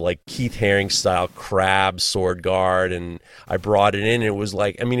kind of like Keith Haring style crab sword guard, and I brought it in, and it was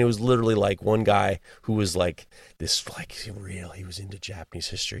literally like one guy who was like this, like he was into Japanese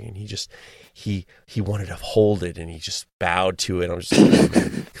history, and he wanted to hold it, and he just bowed to it. I'm just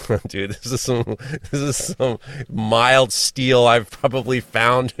like, dude, this is some mild steel I've probably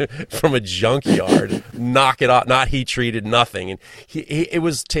found from a junkyard. Knock it off, not heat treated, nothing. And it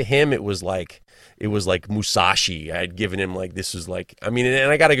was like Musashi. I had given him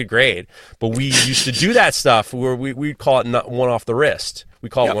and I got a good grade. But we used to do that stuff where we'd call it one off the wrist. We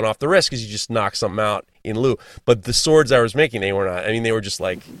call it one off the wrist because you just knock something out in lieu. But the swords I was making, they were not. I mean, they were just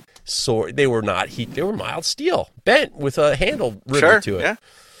like sword. They were not heat. They were mild steel, bent with a handle riveted to it. Yeah.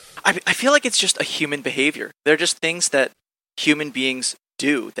 I feel like it's just a human behavior. They're just things that human beings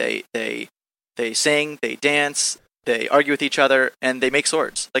do. They sing, they dance, they argue with each other, and they make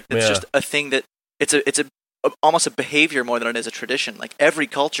swords. Like, it's just a thing that it's almost a behavior more than it is a tradition. Like, every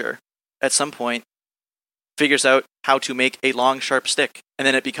culture at some point figures out how to make a long, sharp stick, and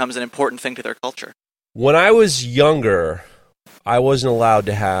then it becomes an important thing to their culture. When I was younger, we weren't allowed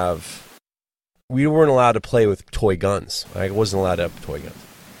to play with toy guns. I wasn't allowed to have toy guns.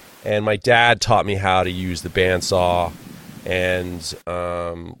 And my dad taught me how to use the bandsaw, and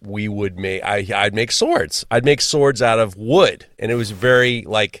I'd make swords. I'd make swords out of wood, and it was very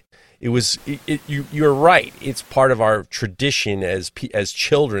you're right. It's part of our tradition as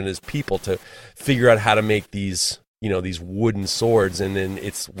children, as people, to figure out how to make these wooden swords, and then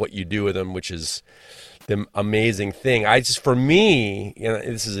it's what you do with them, which is the amazing thing. For me,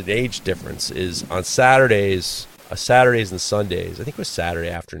 this is an age difference, is on Saturdays and Sundays, I think it was Saturday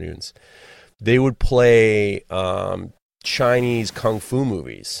afternoons, they would play Chinese kung fu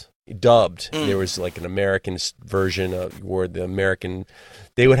movies dubbed. There was like an American version where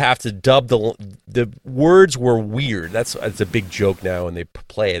they would have to dub the words were weird. It's a big joke now when they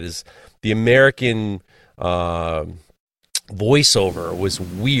play it, is the American voiceover was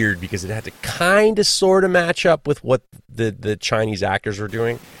weird because it had to kind of sort of match up with what the Chinese actors were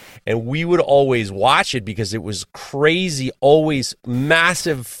doing. And we would always watch it because it was crazy, always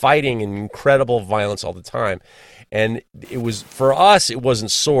massive fighting and incredible violence all the time. And it was, for us, it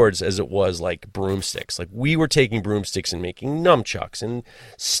wasn't swords as it was like broomsticks. Like we were taking broomsticks and making nunchucks and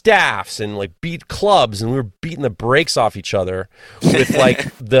staffs and like beat clubs, and we were beating the brakes off each other with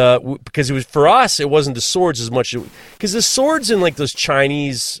like because it was, for us, it wasn't the swords as much, because the swords in like those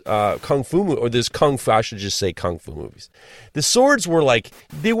Chinese kung fu, or this kung fu, I should just say kung fu movies. The swords were like,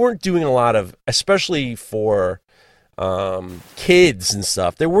 they weren't doing a lot of, especially for kids and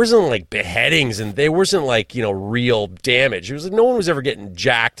stuff. There wasn't like beheadings, and there wasn't like, real damage. It was like no one was ever getting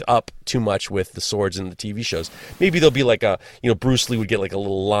jacked up too much with the swords in the TV shows. Maybe there'll be like Bruce Lee would get like a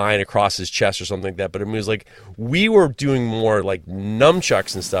little line across his chest or something like that. But it was like we were doing more like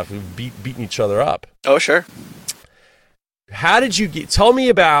nunchucks and stuff, and beating each other up. Oh, sure. How did you tell me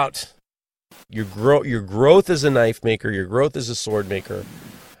about your growth as a knife maker, your growth as a sword maker?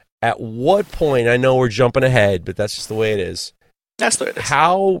 At what point, I know we're jumping ahead, but that's just the way it is. That's the way it is.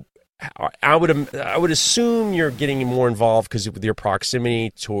 How I would assume you're getting more involved because with your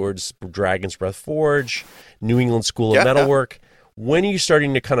proximity towards Dragon's Breath Forge, New England School of Metalwork. When are you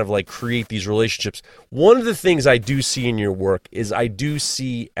starting to kind of like create these relationships? One of the things I do see in your work is I do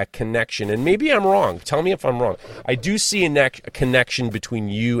see a connection, and maybe I'm wrong. Tell me if I'm wrong. I do see a connection between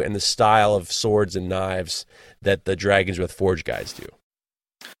you and the style of swords and knives that the Dragon's Breath Forge guys do.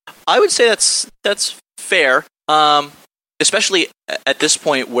 I would say that's fair, especially at this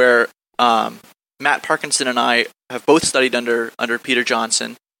point where Matt Parkinson and I have both studied under Peter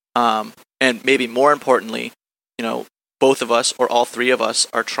Johnson, and maybe more importantly, both of us or all three of us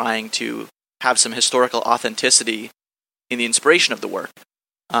are trying to have some historical authenticity in the inspiration of the work.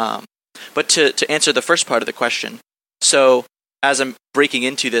 But to answer the first part of the question, so as I'm breaking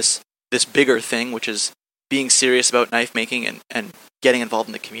into this bigger thing, which is being serious about knife making and getting involved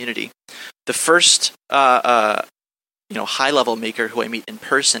in the community, the first high-level maker who I meet in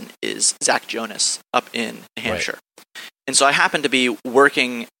person is Zach Jonas up in New Hampshire. Right. And so I happen to be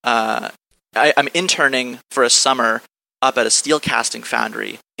working, I'm interning for a summer up at a steel casting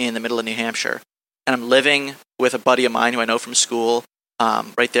foundry in the middle of New Hampshire. And I'm living with a buddy of mine who I know from school,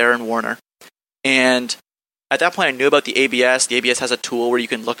 right there in Warner. And at that point, I knew about the ABS. The ABS has a tool where you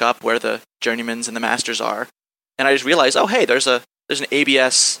can look up where the journeymans and the masters are. And I just realized, oh, hey, there's an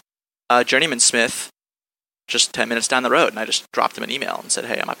ABS journeyman smith just 10 minutes down the road. And I just dropped him an email and said,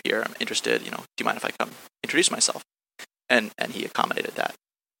 hey, I'm up here. I'm interested. Do you mind if I come introduce myself? And he accommodated that.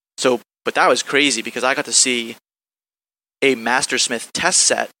 But that was crazy because I got to see a Mastersmith test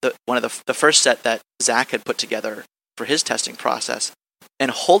set, one of the first set that Zach had put together for his testing process.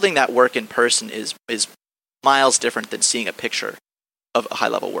 And holding that work in person is miles different than seeing a picture of a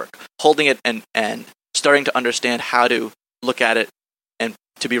high-level work. Holding it and starting to understand how to look at it and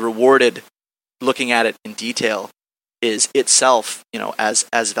to be rewarded looking at it in detail is itself,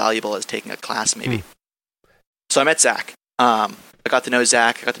 as valuable as taking a class maybe. So I met Zach. I got to know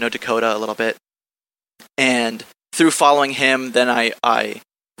Zach. I got to know Dakota a little bit. And through following him, then I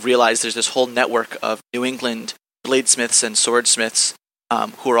realized there's this whole network of New England bladesmiths and swordsmiths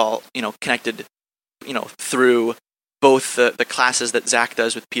who are all, connected, through both the classes that Zach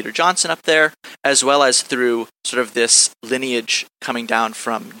does with Peter Johnson up there, as well as through sort of this lineage coming down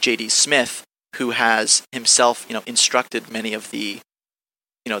from J.D. Smith, who has himself, instructed many of the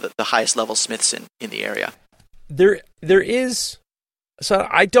highest level smiths in the area. There is, so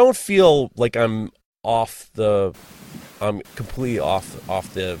I don't feel like I'm completely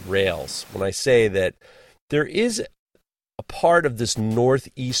off the rails when I say that there is a part of this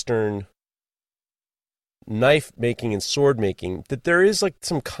northeastern knife making and sword making that there is like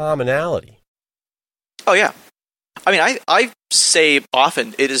some commonality. Oh yeah. I mean, I say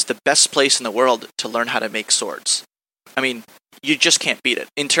often it is the best place in the world to learn how to make swords. I mean, you just can't beat it.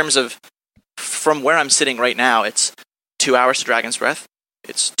 In terms of, from where I'm sitting right now, it's 2 hours to Dragon's Breath.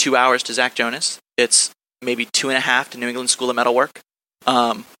 It's 2 hours to Zach Jonas. It's maybe 2.5 to New England School of Metalwork.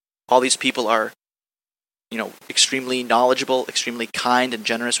 All these people are, extremely knowledgeable, extremely kind and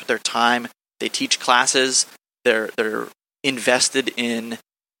generous with their time. They teach classes. They're invested in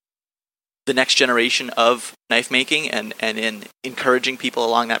the next generation of knife making and in encouraging people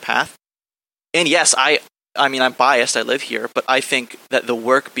along that path. And yes, I mean, I'm biased. I live here, but I think that the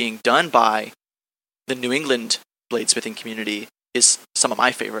work being done by the New England bladesmithing community is some of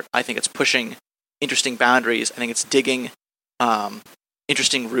my favorite. I think it's pushing interesting boundaries. I think it's digging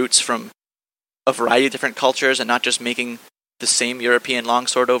interesting roots from a variety of different cultures and not just making the same European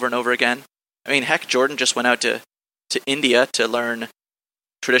longsword over and over again. I mean, heck, Jordan just went out to India to learn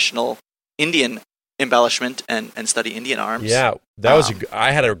traditional Indian embellishment and study Indian arms. Yeah, that was.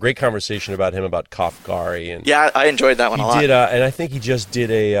 I had a great conversation about him about Kafgari, and yeah, I enjoyed that one a lot. And I think he just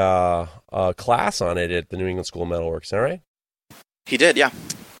did a class on it at the New England School of Metalwork. Is that right? He did, yeah.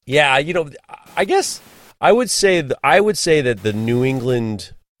 Yeah, I guess I would say that the New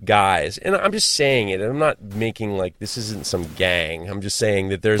England guys, and I'm just saying it, and I'm not making like this isn't some gang. I'm just saying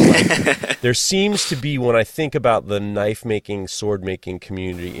that there's like there seems to be, when I think about the knife making, sword making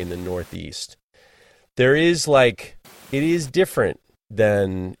community in the Northeast, there is like, it is different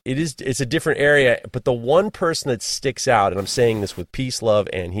than it's a different area, but the one person that sticks out, and I'm saying this with peace, love,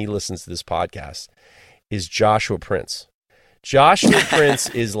 and he listens to this podcast, is Joshua Prince. Joshua Prince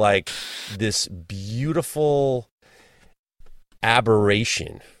is like this beautiful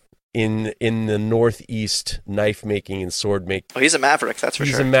aberration in the Northeast knife making and sword making. Oh, he's a maverick, that's for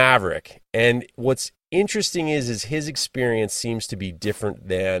sure. He's a maverick. And what's interesting is his experience seems to be different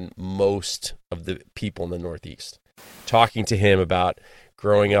than most of the people in the Northeast. Talking to him about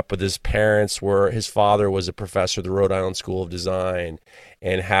growing up with his parents, where his father was a professor at the Rhode Island School of Design,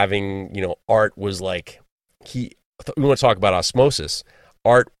 and having, art was like, we want to talk about osmosis.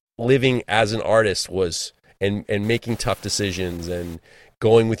 Art, living as an artist was, and making tough decisions and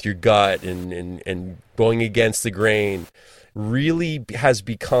going with your gut and going against the grain really has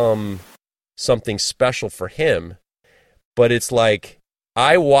become something special for him. But it's like,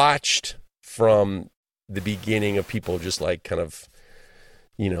 I watched from the beginning of people just like kind of,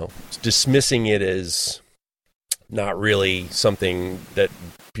 dismissing it as not really something that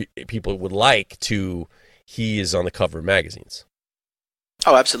people would like, to he is on the cover of magazines.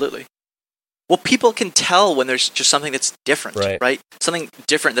 Oh, absolutely. Well, people can tell when there's just something that's different, right? Something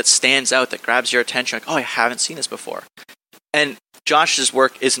different that stands out, that grabs your attention. Like, oh, I haven't seen this before. And Josh's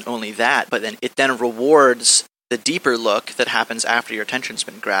work isn't only that, but then it rewards the deeper look that happens after your attention's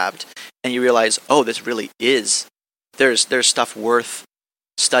been grabbed, and you realize, oh, this really is. There's stuff worth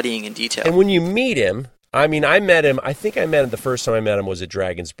studying in detail. And when you meet him, I met him. I think the first time I met him was at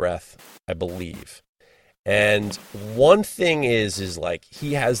Dragon's Breath, I believe. And one thing is like,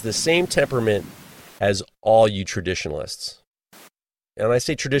 he has the same temperament as all you traditionalists. And when I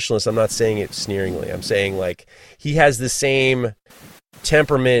say traditionalists, I'm not saying it sneeringly. I'm saying like, he has the same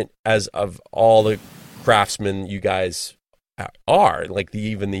temperament as of all the craftsmen you guys are, like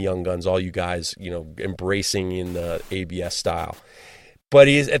even the young guns, all you guys, embracing in the ABS style. But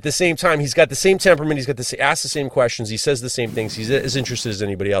he is, at the same time, he's got the same temperament. He's got asks the same questions. He says the same things. He's as interested as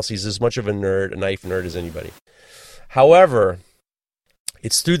anybody else. He's as much of a knife nerd as anybody. However,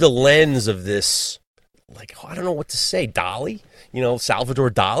 it's through the lens of this, like, I don't know what to say, Dali, Salvador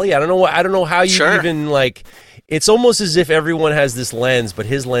Dali. I don't know how you even like. It's almost as if everyone has this lens, but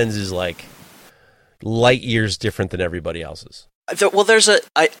his lens is like light years different than everybody else's. Well,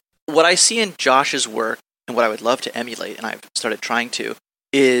 what I see in Josh's work, and what I would love to emulate, and I've started trying to,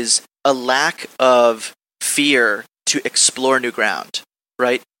 is a lack of fear to explore new ground,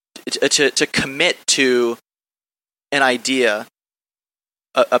 right? To commit to an idea,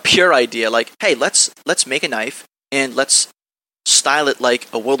 a pure idea, like, hey, let's make a knife and let's style it like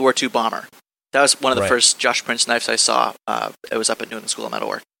a World War II bomber. That was one of the first Josh Prince knives I saw. It was up at New England School of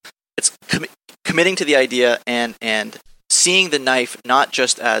Metalwork. It's committing to the idea and seeing the knife not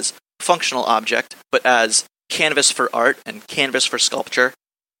just as functional object, but as canvas for art and canvas for sculpture.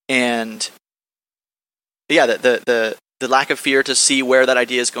 And yeah, the lack of fear to see where that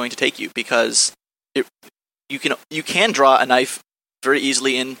idea is going to take you, because you can draw a knife very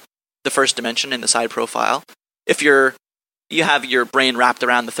easily in the first dimension, in the side profile. If you have your brain wrapped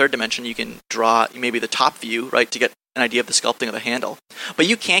around the third dimension, you can draw maybe the top view, right, to get an idea of the sculpting of the handle. But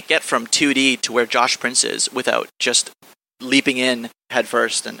you can't get from 2D to where Josh Prince is without just leaping in head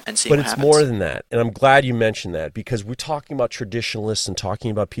first and seeing what happens. But it's more than that, and I'm glad you mentioned that, because we're talking about traditionalists and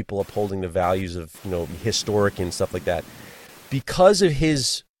talking about people upholding the values of historic and stuff like that. Because of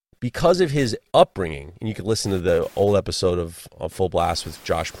his upbringing, and you can listen to the old episode of Full Blast with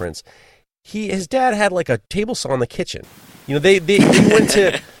Josh Prince. His dad had like a table saw in the kitchen. They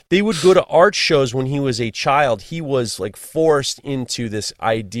would go to art shows when he was a child. He was like forced into this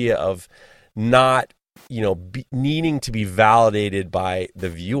idea of not needing to be validated by the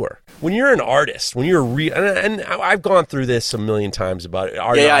viewer. When you're an artist, when you're and I've gone through this a million times about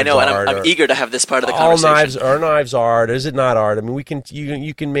art. Yeah, I know, and I'm eager to have this part of the conversation. Are knives art? Is it not art? I mean,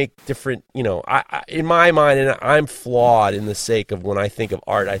 you can make different. I in my mind, and I'm flawed in the sake of when I think of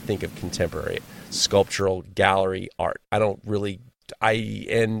art, I think of contemporary sculptural gallery art. I don't really.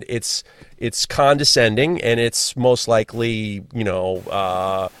 And it's condescending, and it's most likely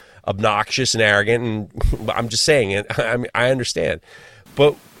obnoxious and arrogant, and I'm just saying it. I understand,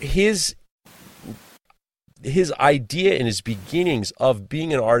 but his his idea and his beginnings of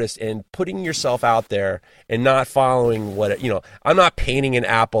being an artist and putting yourself out there and not following what, I'm not painting an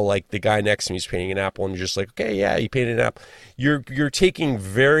apple like the guy next to me is painting an apple and you're just like, okay, yeah, you painted an apple. You're taking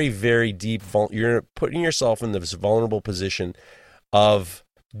very, very deep, you're putting yourself in this vulnerable position of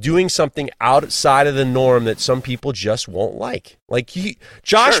doing something outside of the norm that some people just won't like. Like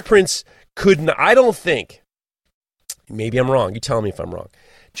Josh Prince couldn't, I don't think, maybe I'm wrong. You tell me if I'm wrong.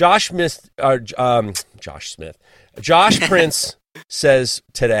 Josh Prince says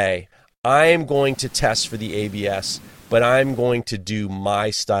today, I am going to test for the ABS, but I'm going to do my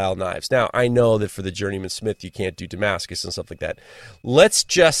style knives. Now, I know that for the Journeyman Smith, you can't do Damascus and stuff like that. Let's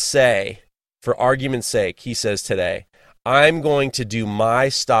just say, for argument's sake, he says today, I'm going to do my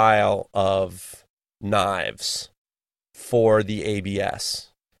style of knives for the ABS.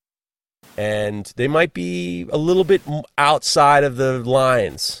 And they might be a little bit outside of the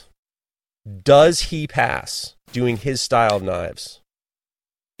lines. Does he pass doing his style of knives?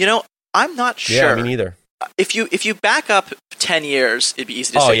 I'm not sure. Yeah, me neither. If you back up 10 years, it'd be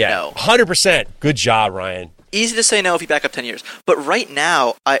easy to say no. 100%. Good job, Ryan. Easy to say no if you back up 10 years. But right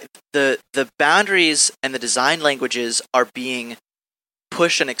now, the boundaries and the design languages are being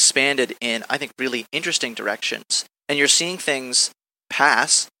pushed and expanded in, I think, really interesting directions. And you're seeing things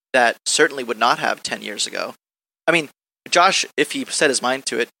pass that certainly would not have 10 years ago. I mean, Josh, if he set his mind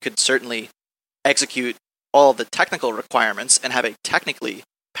to it, could certainly execute all the technical requirements and have a technically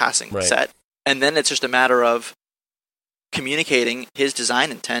passing set. And then it's just a matter of communicating his design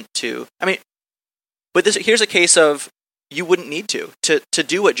intent to... But here's a case of you wouldn't need to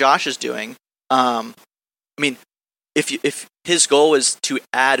do what Josh is doing. If his goal was to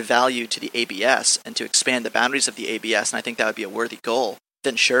add value to the ABS and to expand the boundaries of the ABS, and I think that would be a worthy goal,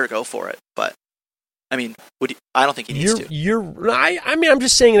 then sure, go for it. But I don't think he needs to. I'm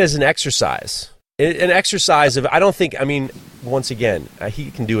just saying it as an exercise. An exercise of, I don't think, once again, he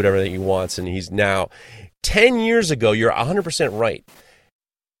can do whatever that he wants, and he's now 10 years ago. You're 100% right.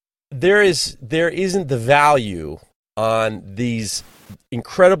 There isn't the value on these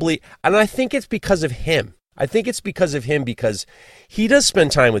incredibly, and I think it's because of him. Because he does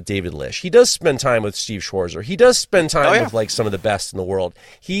spend time with David Lish. He does spend time with Steve Schwarzer. He does spend time with some of the best in the world.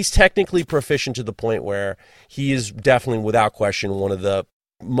 He's technically proficient to the point where he is definitely, without question, one of the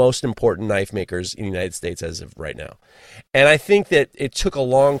most important knife makers in the United States as of right now. And I think that it took a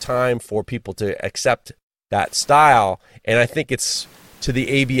long time for people to accept that style, and I think it's to the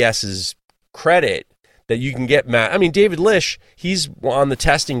ABS's credit that you can get David Lish, he's on the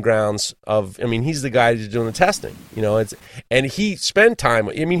testing grounds of, he's the guy who's doing the testing, and he spent time,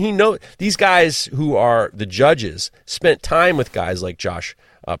 these guys who are the judges spent time with guys like Josh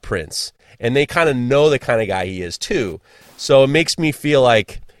Prince, and they kind of know the kind of guy he is too. So it makes me feel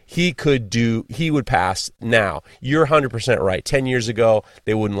like he would pass now. You're 100% right. 10 years ago,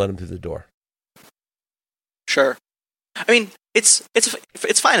 they wouldn't let him through the door. Sure. It's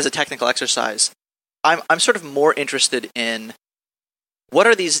fine as a technical exercise. I'm sort of more interested in what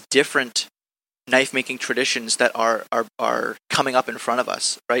are these different knife making traditions that are coming up in front of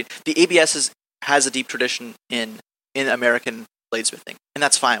us, right? The ABS has a deep tradition in American bladesmithing, and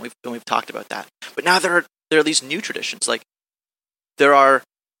that's fine. We've talked about that. But now there are these new traditions. Like there are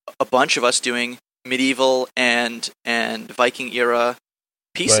a bunch of us doing medieval and Viking era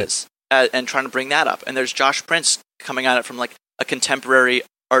pieces, and trying to bring that up. And there's Josh Prince coming at it from like a contemporary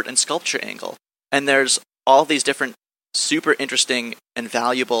art and sculpture angle. And there's all these different super interesting and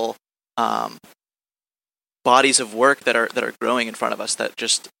valuable bodies of work that are growing in front of us that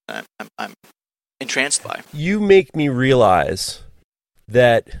just I'm entranced by. You make me realize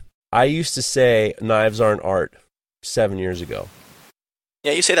that I used to say knives aren't art 7 years ago.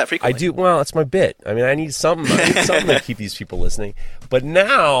 Yeah, you say that frequently. I do. Well, it's my bit. I need something to keep these people listening. But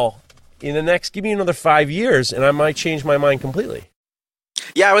now, in the next, give me another 5 years, and I might change my mind completely.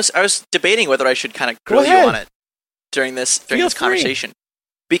 Yeah, I was debating whether I should kind of grill you on it during this conversation.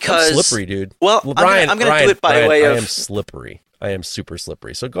 Because I'm slippery, dude. Well, Brian, I'm going to do it by way of... I am slippery. I am super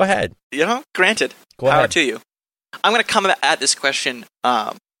slippery. So go ahead. Granted. Power to you. I'm going to come at this question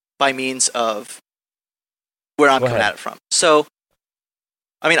by means of where I'm coming at it from. So,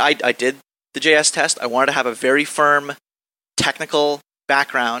 I did the JS test. I wanted to have a very firm technical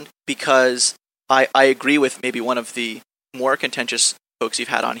background because I agree with maybe one of the more contentious folks you've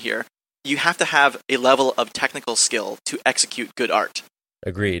had on here. You have to have a level of technical skill to execute good art.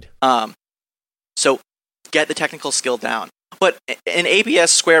 Agreed. So get the technical skill down. But an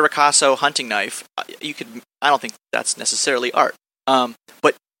ABS square Ricasso hunting knife, I don't think that's necessarily art.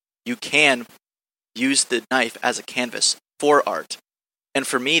 But you can use the knife as a canvas for art. And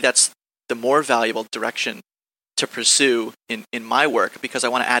for me, that's the more valuable direction to pursue in my work because I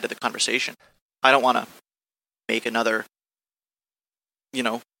want to add to the conversation. I don't want to make another,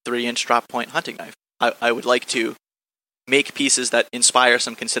 3-inch drop point hunting knife. I would like to make pieces that inspire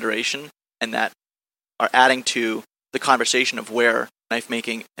some consideration and that are adding to the conversation of where knife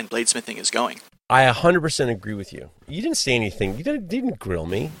making and bladesmithing is going. I 100% agree with you. You didn't say anything. You didn't grill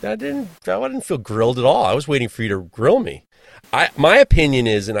me. I didn't feel grilled at all. I was waiting for you to grill me. My opinion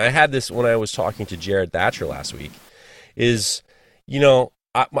is, and I had this when I was talking to Jared Thatcher last week, is,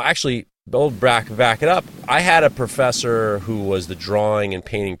 actually, I'll back it up. I had a professor who was the drawing and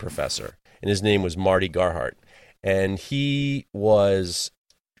painting professor, and his name was Marty Garhart. And he was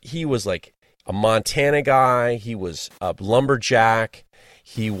like a Montana guy. He was a lumberjack.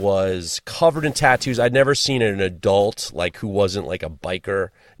 He was covered in tattoos. I'd never seen an adult who wasn't like a biker.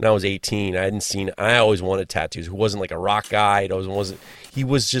 And I was 18. I always wanted tattoos. Who wasn't like a rock guy. He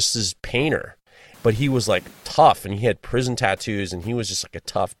was just this painter. But he was like tough, and he had prison tattoos, and he was just like a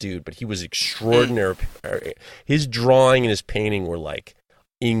tough dude. But he was extraordinary. His drawing and his painting were like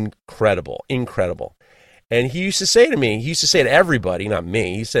incredible. And he used to say to everybody, not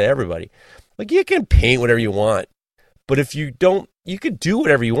me, he said to everybody, like, you can paint whatever you want. But if you don't, you could do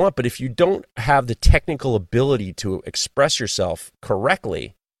whatever you want, but if you don't have the technical ability to express yourself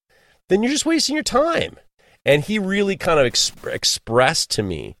correctly, then you're just wasting your time. And he really kind of expressed to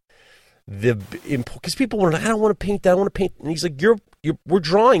me because people were like, I don't want to paint that, I want to paint. And he's like, we're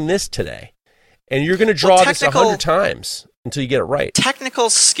drawing this today, and you're going to draw this 100 times until you get it right. Technical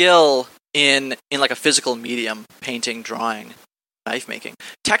skill in like a physical medium, painting, drawing, knife making.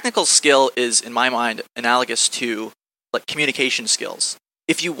 Technical skill is, in my mind, analogous to like communication skills.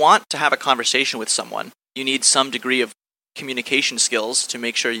 If you want to have a conversation with someone, you need some degree of communication skills to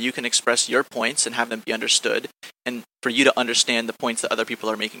make sure you can express your points and have them be understood, and for you to understand the points that other people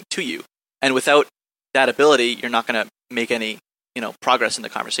are making to you. And without that ability, you're not going to make any, progress in the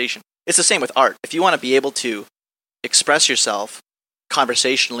conversation. It's the same with art. If you want to be able to express yourself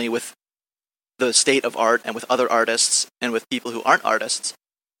conversationally with the state of art and with other artists and with people who aren't artists,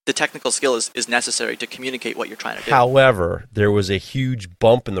 the technical skill is necessary to communicate what you're trying to do. However, there was a huge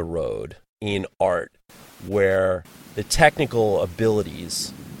bump in the road in art where the technical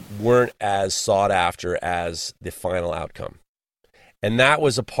abilities weren't as sought after as the final outcome. And that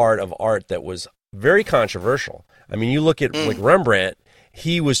was a part of art that was very controversial. I mean, you look at like Rembrandt,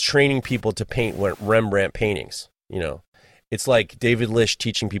 he was training people to paint Rembrandt paintings, It's like David Lish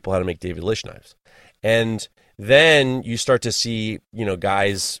teaching people how to make David Lish knives. And then you start to see,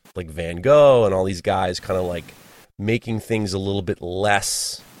 guys like Van Gogh and all these guys kind of like making things a little bit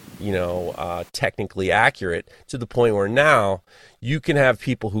less, technically accurate, to the point where now you can have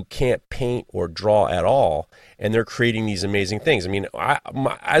people who can't paint or draw at all, and they're creating these amazing things. I mean,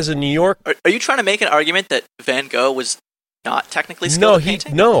 as a New York... Are you trying to make an argument that Van Gogh was not technically skilled at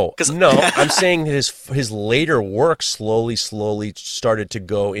painting? No. I'm saying that his later work slowly started to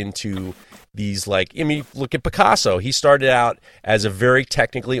go into these, look at Picasso. He started out as a very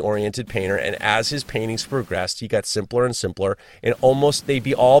technically oriented painter, and as his paintings progressed, he got simpler and simpler, and almost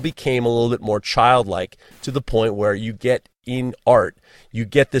all became a little bit more childlike, to the point where you get in art, you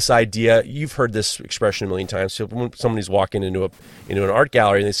get this idea. You've heard this expression a million times. So when somebody's walking into an art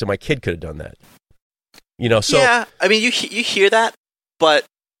gallery and they say, my kid could have done that. So yeah, I mean, you hear that, but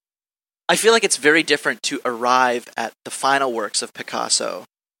I feel like it's very different to arrive at the final works of Picasso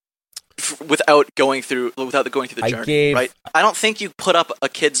without going through the journey, right? I don't think you put up a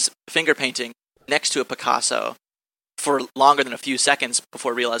kid's finger painting next to a Picasso for longer than a few seconds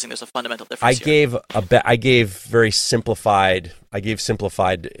before realizing there's a fundamental difference. I gave simplified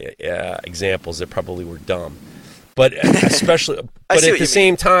examples that probably were dumb, but especially, but at the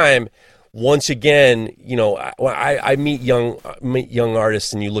same time, once again, I meet young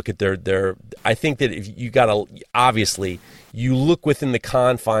artists, and you look at their. I think that if you gotta, obviously, you look within the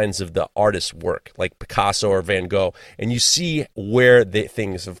confines of the artist's work, like Picasso or Van Gogh, and you see where the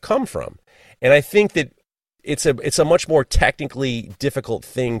things have come from. And I think that it's a much more technically difficult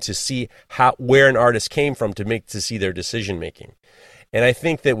thing to see where an artist came from to see their decision making. And I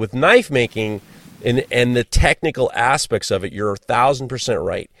think that with knife making and the technical aspects of it, you're 1,000%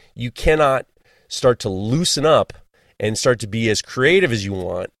 right. You cannot start to loosen up and start to be as creative as you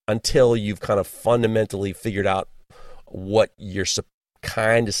want until you've kind of fundamentally figured out what you're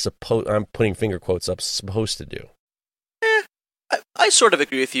I'm putting finger quotes up, supposed to do. I sort of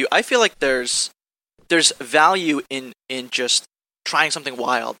agree with you. I feel like there's value in just trying something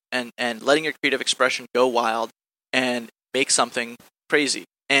wild and letting your creative expression go wild and make something crazy.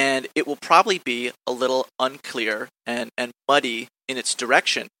 And it will probably be a little unclear and muddy in its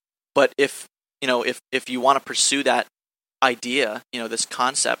direction. But if if you want to pursue that idea, this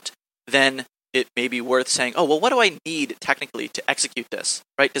concept, then it may be worth saying, oh, well, what do I need technically to execute this,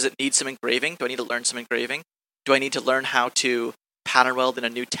 right? Does it need some engraving? Do I need to learn some engraving? Do I need to learn how to pattern weld in a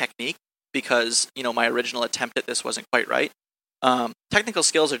new technique because, my original attempt at this wasn't quite right? Technical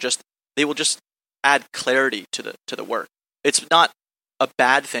skills they will just add clarity to the work. It's not a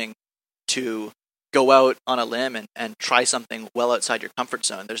bad thing to go out on a limb and try something well outside your comfort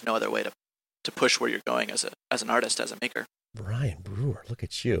zone. There's no other way to push where you're going as an artist, as a maker. Brian Breuer, look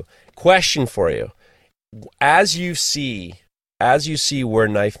at you. Question for you. As you see where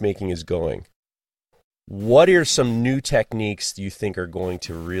knife making is going, what are some new techniques do you think are going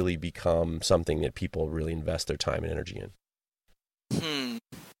to really become something that people really invest their time and energy in?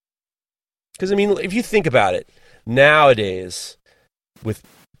 Because, if you think about it, nowadays, with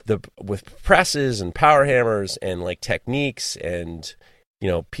presses and power hammers and like techniques and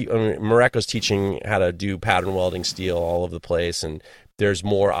Mareko's teaching how to do pattern welding steel all over the place, and there's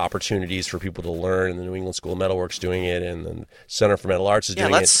more opportunities for people to learn, and the New England School of Metalworks doing it, and the Center for Metal Arts is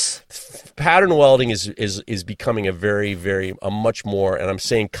doing it. Pattern welding is becoming a much more, and I'm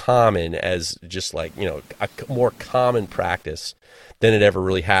saying common as just like, a more common practice than it ever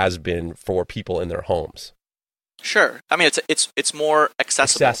really has been for people in their homes. Sure. It's more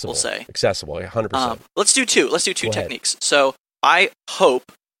accessible, we'll say. Accessible, 100%. Let's do two techniques. So I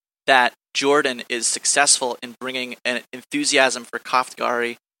hope that Jordan is successful in bringing an enthusiasm for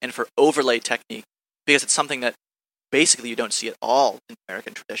Kaftkari and for overlay technique, because it's something that basically you don't see at all in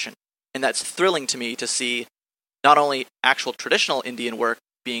American tradition. And that's thrilling to me to see not only actual traditional Indian work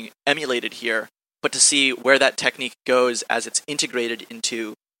being emulated here, but to see where that technique goes as it's integrated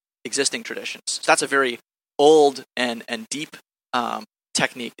into existing traditions. So that's a very old and deep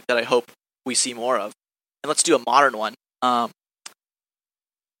technique that I hope we see more of. And let's do a modern one.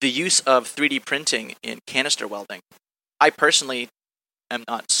 The use of 3D printing in canister welding. I personally am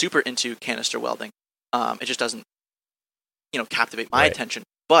not super into canister welding. It just doesn't, captivate my attention.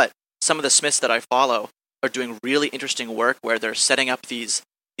 But some of the smiths that I follow are doing really interesting work where they're setting up these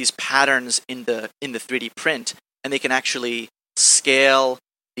patterns in the 3D print, and they can actually scale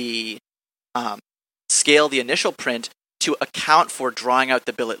the initial print to account for drawing out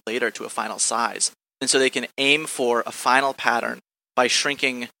the billet later to a final size. And so they can aim for a final pattern by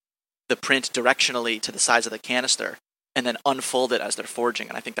shrinking the print directionally to the size of the canister, and then unfold it as they're forging.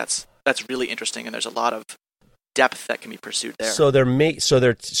 And I think that's really interesting, and there's a lot of depth that can be pursued there. So they're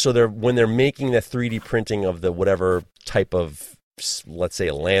when they're making the 3D printing of the whatever type of, let's say,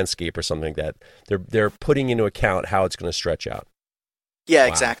 a landscape or something like that, they're putting into account how it's going to stretch out. Yeah,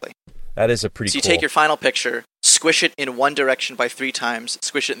 wow. Exactly. That is a pretty. So you cool. take your final picture, squish it in one direction by 3 times,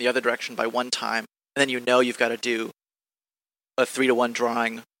 squish it in the other direction by 1 time, and then you've got to do a 3-to-1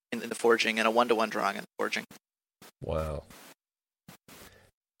 drawing in the forging and a 1-to-1 drawing in the forging. Wow.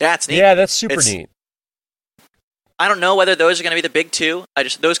 That's neat. Yeah, that's super neat. I don't know whether those are going to be the big two.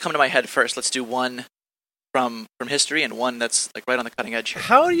 Those come to my head first. Let's do one from history and one that's like right on the cutting edge here.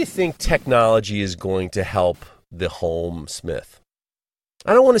 How do you think technology is going to help the home smith?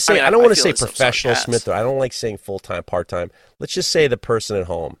 I don't want to say professional smith, or I don't like saying full-time, part-time. Let's just say the person at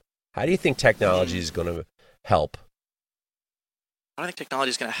home. How do you think technology is going to help? I don't think technology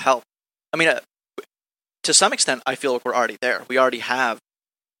is going to help. To some extent, I feel like we're already there. We already have,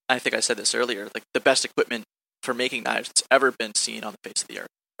 I think I said this earlier, like the best equipment for making knives that's ever been seen on the face of the earth.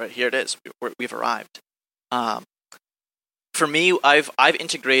 Right here it is. We've arrived. For me, I've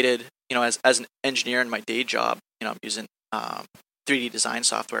integrated, as an engineer in my day job, I'm using 3D design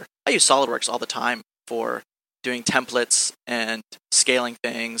software. I use SolidWorks all the time for doing templates and scaling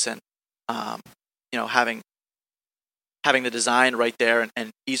things, and having the design right there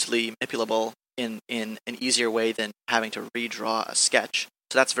and easily manipulable in an easier way than having to redraw a sketch.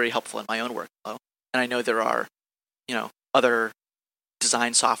 So that's very helpful in my own workflow. And I know there are, other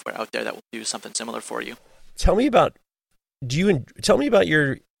design software out there that will do something similar for you. Tell me about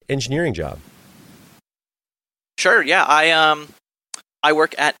your engineering job. Sure. Yeah. I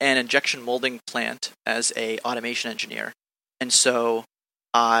work at an injection molding plant as a automation engineer. And so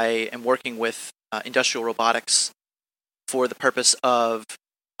I am working with industrial robotics for the purpose of,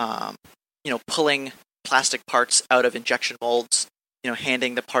 pulling plastic parts out of injection molds,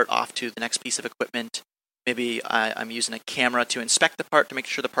 handing the part off to the next piece of equipment. Maybe I'm using a camera to inspect the part to make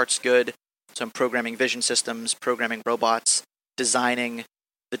sure the part's good. So I'm programming vision systems, programming robots, designing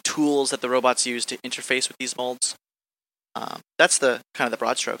the tools that the robots use to interface with these molds. That's the kind of the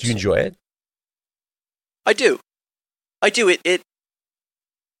broad strokes. Do you enjoy it? I do. It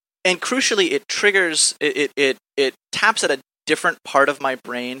and crucially, it triggers. It taps at different part of my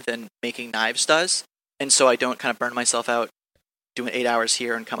brain than making knives does, and so I don't kind of burn myself out doing 8 hours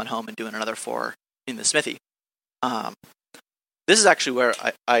here and coming home and doing another 4 in the smithy. This is actually where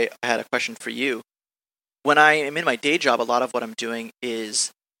I had a question for you. When I am in my day job, a lot of what I'm doing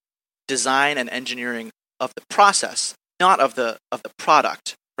is design and engineering of the process, not of the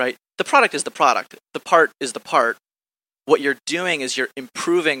product, right? The product is the product. The part is the part. What you're doing is you're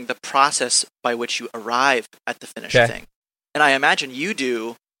improving the process by which you arrive at the finished thing. And I imagine you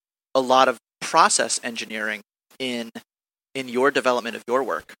do a lot of process engineering in your development of your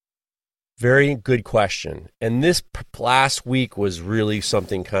work. Very good question. And this last week was really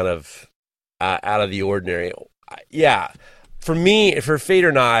something kind of out of the ordinary. Yeah. For me, for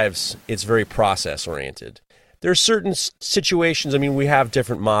Fader knives, it's very process oriented. There are certain situations, I mean, we have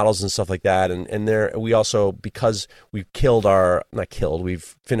different models and stuff like that. And there, we also, because we've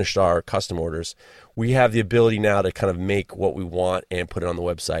we've finished our custom orders, we have the ability now to kind of make what we want and put it on the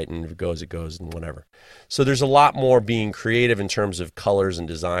website, and if it goes and whatever. So there's a lot more being creative in terms of colors and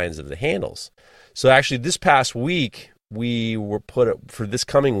designs of the handles. So actually this past week, we were for this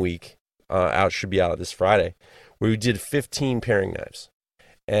coming week, should be out this Friday, where we did 15 paring knives.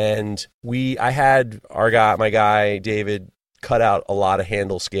 And I had my guy David cut out a lot of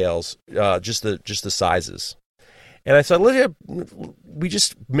handle scales, just the sizes. And I said, we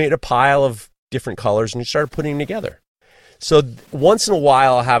just made a pile of different colors and we started putting them together. So once in a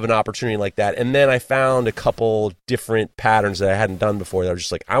while I'll have an opportunity like that. And then I found a couple different patterns that I hadn't done before that I was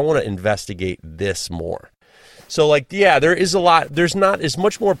just like, I want to investigate this more. So there is a lot. There's not as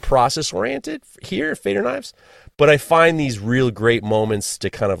much more process oriented here at Fader Knives, but I find these real great moments to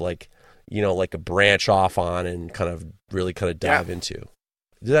kind of like a branch off on and kind of really kind of dive into.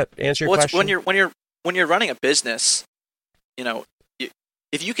 Does that answer your question? When you're running a business,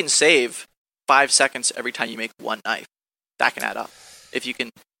 if you can save 5 seconds every time you make one knife, that can add up. If you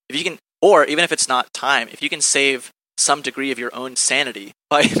can, or even if it's not time, if you can save some degree of your own sanity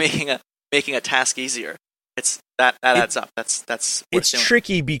by making a task easier, that adds up. That's it's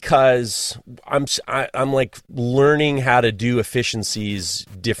tricky because I'm like learning how to do efficiencies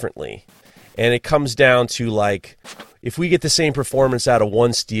differently, and it comes down to like, if we get the same performance out of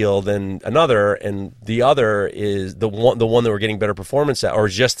one steel than another, and the other is the one that we're getting better performance at, or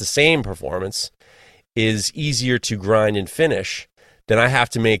just the same performance, is easier to grind and finish, then I have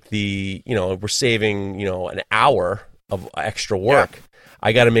to make we're saving an hour of extra work. Yeah.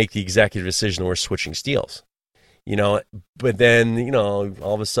 I got to make the executive decision we're switching steels. But then,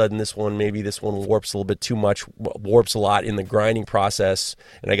 all of a sudden this one warps a little bit too much, warps a lot in the grinding process,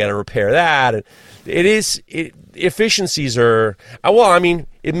 and I got to repair that. Efficiencies are,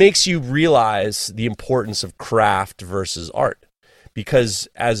 it makes you realize the importance of craft versus art, because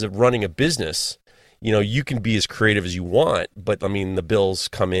as running a business, you can be as creative as you want, but the bills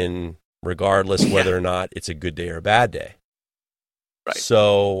come in regardless whether or not it's a good day or a bad day. Right.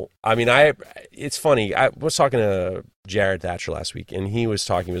 So, it's funny. I was talking to Jared Thatcher last week, and he was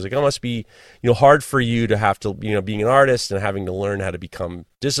like, it must be, hard for you to have to, being an artist and having to learn how to become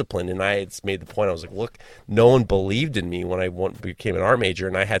disciplined. And I had made the point, I was like, look, no one believed in me when I became an art major,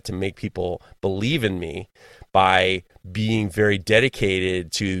 and I had to make people believe in me by being very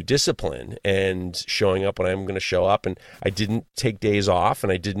dedicated to discipline and showing up when I'm going to show up. And I didn't take days off,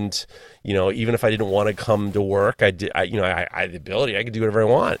 and I didn't, even if I didn't want to come to work, I had the ability, I could do whatever I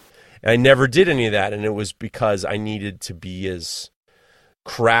want. And I never did any of that. And it was because I needed to be as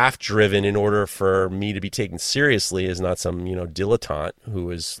craft driven in order for me to be taken seriously as not some, dilettante who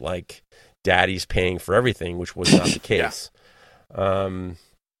was like daddy's paying for everything, which was not the case.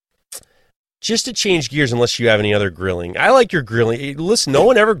 Just to change gears, unless you have any other grilling. I like your grilling. Listen, no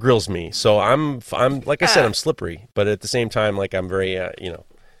one ever grills me, so I'm like I said, I'm slippery. But at the same time, like I'm very,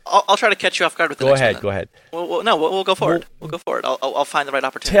 I'll try to catch you off guard with the next one. Go ahead. We'll go for it. We'll go for it. I'll find the right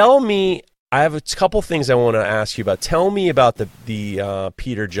opportunity. Tell me. I have a couple things I want to ask you about. Tell me about the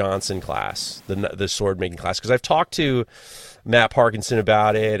Peter Johnson class, the sword making class, because I've talked to Matt Parkinson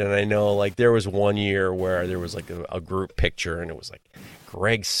about it, and I know like there was one year where there was like a group picture, and it was like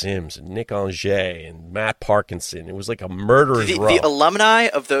Greg Sims and Nick Anger and Matt Parkinson. It was like a murderer's row. The alumni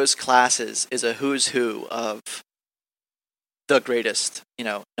of those classes is a who's who of the greatest,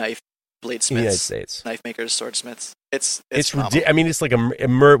 knife bladesmiths, in the United States, knife makers, swordsmiths. It's it's like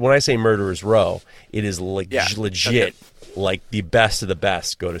when I say murderer's row, it is like legit. Okay. Like the best of the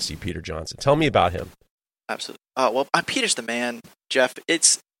best go to see Peter Johnson. Tell me about him. Absolutely. Peter's the man, Jeff.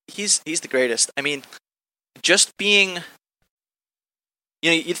 He's the greatest. Just being.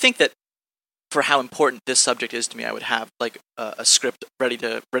 You'd think that for how important this subject is to me, I would have like a script ready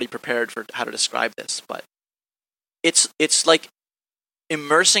prepared for how to describe this. But it's like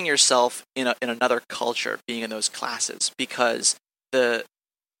immersing yourself in another culture, being in those classes, because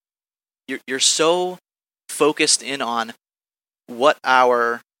you're so focused in on what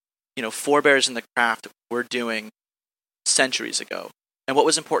our forebears in the craft were doing centuries ago, and what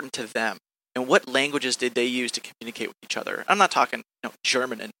was important to them, and what languages did they use to communicate with each other. I'm not talking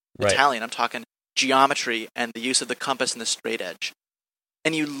German and Italian. I'm talking geometry and the use of the compass and the straight edge.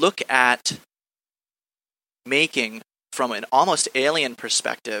 And you look at making from an almost alien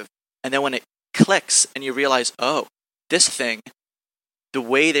perspective, and then when it clicks and you realize, oh, this thing, the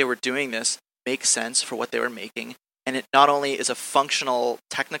way they were doing this makes sense for what they were making, and it not only is a functional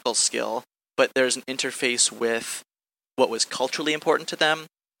technical skill, but there's an interface with what was culturally important to them,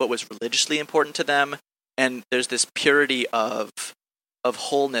 what was religiously important to them, and there's this purity of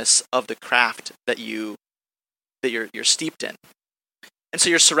wholeness of the craft that you're steeped in. And so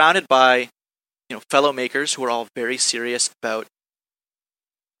you're surrounded by fellow makers who are all very serious about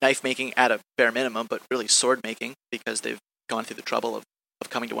knife making at a bare minimum, but really sword making, because they've gone through the trouble of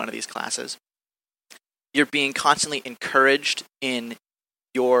coming to one of these classes. You're being constantly encouraged in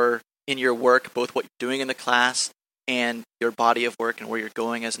your work, both what you're doing in the class and your body of work and where you're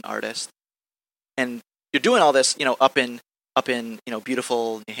going as an artist. And you're doing all this, up in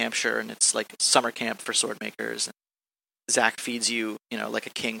beautiful New Hampshire, and it's like summer camp for sword makers. And Zach feeds you, like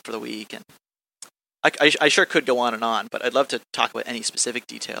a king for the week. And I sure could go on and on, but I'd love to talk about any specific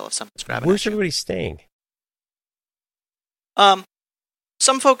detail if something's grabbing. Where's everybody staying?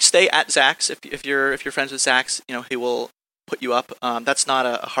 Some folks stay at Zach's. If you're friends with Zach's, he will put you up. That's not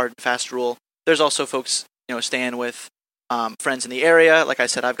a hard and fast rule. There's also folks, staying with friends in the area. Like I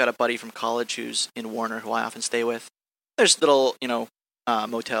said, I've got a buddy from college who's in Warner who I often stay with. There's little,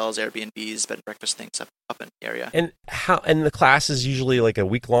 motels, Airbnbs, bed and breakfast things up in the area. And the class is usually like a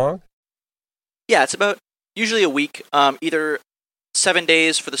week long? Yeah, it's about usually a week. Either 7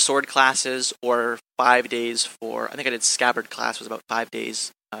 days for the sword classes or 5 days for, I think I did scabbard class, was about 5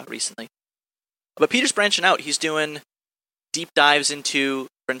 days recently. But Peter's branching out. He's doing deep dives into,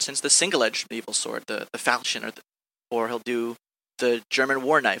 for instance, the single-edged medieval sword, the falchion, or he'll do the German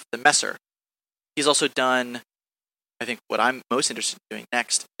war knife, the Messer. He's also done, I think what I'm most interested in doing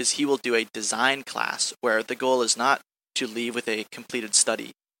next is he will do a design class where the goal is not to leave with a completed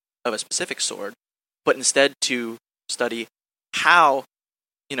study of a specific sword, but instead to study how,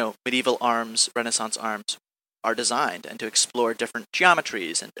 medieval arms, Renaissance arms are designed, and to explore different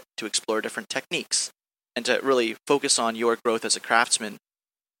geometries and to explore different techniques, and to really focus on your growth as a craftsman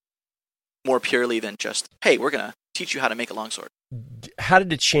more purely than just, hey, we're going to teach you how to make a longsword. How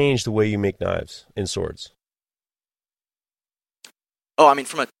did it change the way you make knives and swords? Oh, I mean,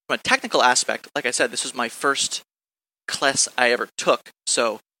 from a technical aspect, like I said, this was my first class I ever took,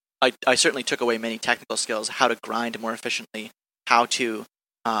 so I certainly took away many technical skills, how to grind more efficiently, how to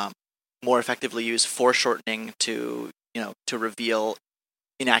more effectively use foreshortening to reveal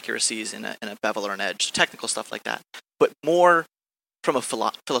inaccuracies in a bevel or an edge, technical stuff like that. But more from a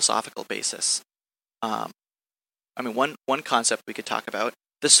philosophical basis. One concept we could talk about: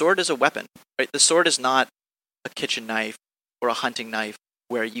 the sword is a weapon, right? The sword is not a kitchen knife or a hunting knife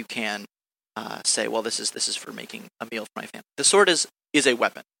where you can say, well, this is for making a meal for my family. The sword is a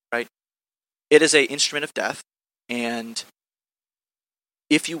weapon, right? It is an instrument of death, and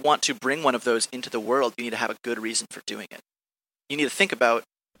if you want to bring one of those into the world, you need to have a good reason for doing it. You need to think about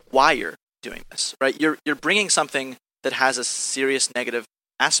why you're doing this, right? You're bringing something that has a serious negative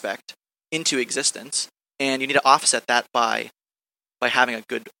aspect into existence, and you need to offset that by having a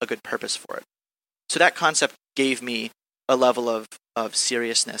good purpose for it. So that concept gave me a level of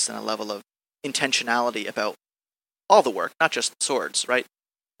seriousness and a level of intentionality about all the work, not just swords, right?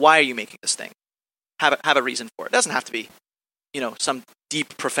 Why are you making this thing? Have a reason for it. It doesn't have to be, some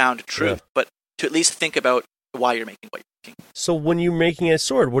deep, profound truth, but to at least think about why you're making what you're making. So when you're making a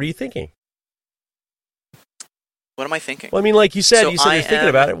sword, what are you thinking? What am I thinking? Well, I mean, like you said you're thinking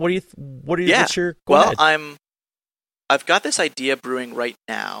about it. What's your go Well, ahead. I've got this idea brewing right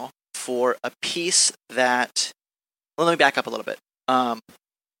now for a piece that. Well, let me back up a little bit.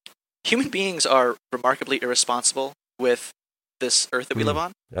 Human beings are remarkably irresponsible with this earth that we live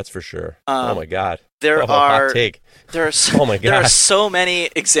on. That's for sure. Oh my God. Hot take. There are oh my God. There are so many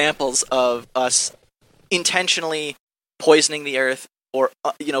examples of us intentionally poisoning the earth, or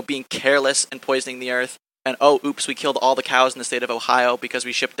being careless and poisoning the earth. And oops, we killed all the cows in the state of Ohio because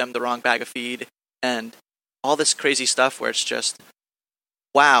we shipped them the wrong bag of feed, and all this crazy stuff where it's just,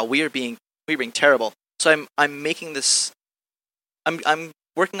 wow, we're being terrible. So I'm making this. I'm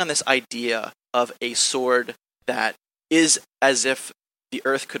working on this idea of a sword that is as if the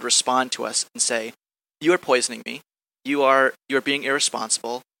earth could respond to us and say, you are poisoning me. you're being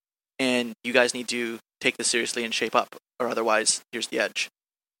irresponsible, and you guys need to take this seriously and shape up, or otherwise, here's the edge.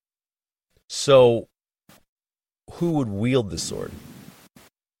 So, who would wield the sword?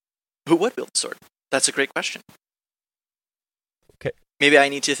 Who would wield the sword? That's a great question. Okay. Maybe I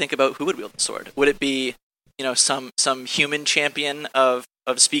need to think about who would wield the sword. Would it be, some human champion of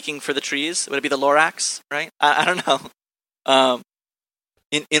speaking for the trees? Would it be the Lorax? Right? I don't know.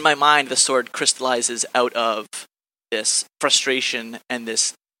 In my mind, the sword crystallizes out of this frustration and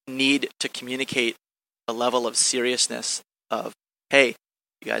this need to communicate a level of seriousness of, hey,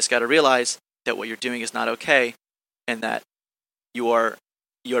 you guys got to realize that what you're doing is not okay, and that you are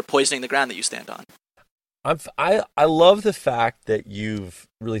poisoning the ground that you stand on. I love the fact that you've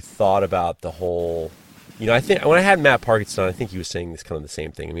really thought about the whole. I think when I had Matt Parkinson, I think he was saying this kind of the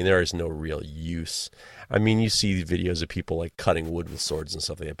same thing. I mean, there is no real use. I mean, you see videos of people like cutting wood with swords and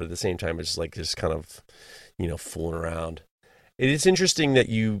stuff like that, but at the same time, it's like just kind of, fooling around. It is interesting that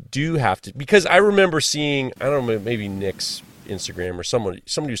you do have to, because I remember seeing, I don't know, maybe Nick's Instagram or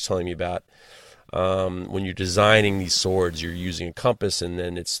somebody was telling me about when you're designing these swords, you're using a compass, and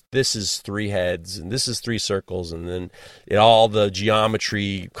then this is 3 heads and this is 3 circles, and then all the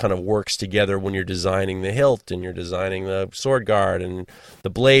geometry kind of works together when you're designing the hilt and you're designing the sword guard and the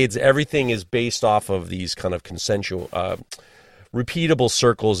blades. Everything is based off of these kind of consensual, repeatable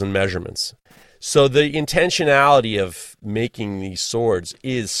circles and measurements. So the intentionality of making these swords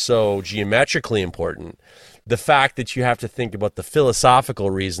is so geometrically important. The fact that you have to think about the philosophical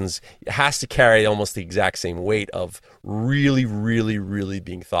reasons has to carry almost the exact same weight of really, really, really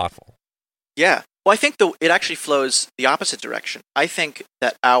being thoughtful. Yeah. Well, I think it actually flows the opposite direction. I think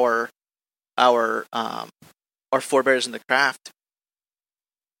that our forebears in the craft,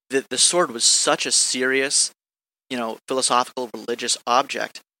 the sword was such a serious, philosophical, religious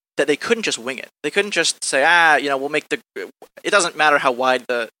object that they couldn't just wing it. They couldn't just say, we'll make it doesn't matter how wide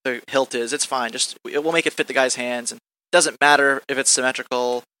the hilt is, it's fine. We'll make it fit the guy's hands. And it doesn't matter if it's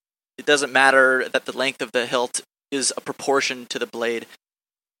symmetrical. It doesn't matter that the length of the hilt is a proportion to the blade.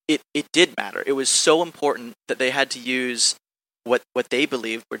 It did matter. It was so important that they had to use what they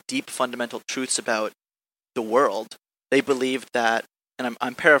believed were deep fundamental truths about the world. They believed that, and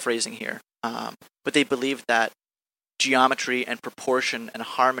I'm paraphrasing here, but they believed that geometry and proportion and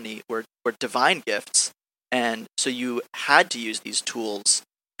harmony were divine gifts, and so you had to use these tools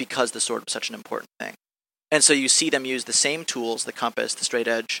because the sword was such an important thing. And so you see them use the same tools, the compass, the straight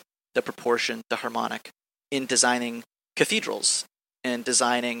edge, the proportion, the harmonic, in designing cathedrals and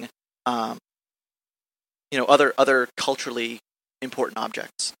designing other culturally important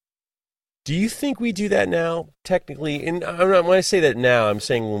objects. Do you think we do that now, technically? And when I say that now, I'm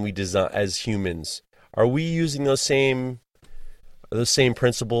saying when we design as humans. Are we using those same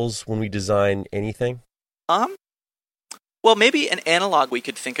principles when we design anything? Well, maybe an analog we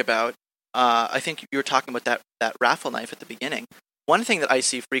could think about. I think you were talking about that raffle knife at the beginning. One thing that I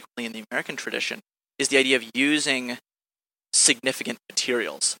see frequently in the American tradition is the idea of using significant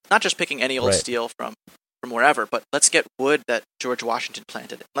materials, not just picking any old steel from wherever, but let's get wood that George Washington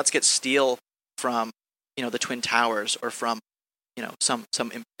planted. Let's get steel from the Twin Towers, or from some.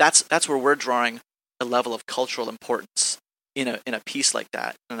 That's where we're drawing a level of cultural importance in a piece like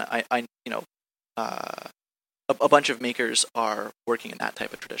that, and a bunch of makers are working in that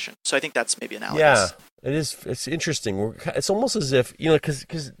type of tradition. So I think that's maybe analogous. Yeah, it is. It's interesting. It's almost as if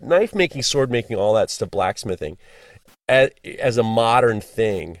because knife making, sword making, all that stuff, blacksmithing, as a modern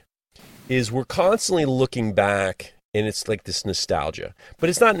thing, is we're constantly looking back, and it's like this nostalgia. But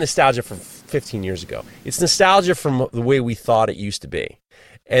it's not nostalgia from 15 years ago. It's nostalgia from the way we thought it used to be.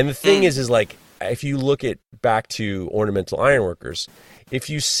 And the thing is like, if you look at back to ornamental ironworkers, if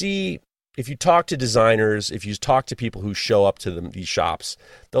you talk to designers, if you talk to people who show up to these shops,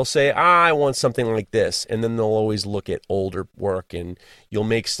 they'll say, I want something like this. And then they'll always look at older work, and you'll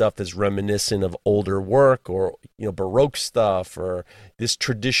make stuff that's reminiscent of older work, or, Baroque stuff, or this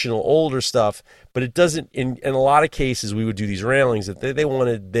traditional older stuff. But it doesn't, in a lot of cases, we would do these railings that they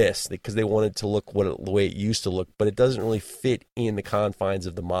wanted this because they wanted to look the way it used to look, but it doesn't really fit in the confines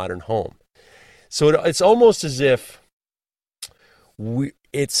of the modern home. So it's almost as if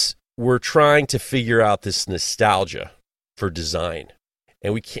we're trying to figure out this nostalgia for design,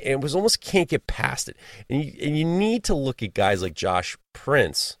 and we almost can't get past it. And you need to look at guys like Josh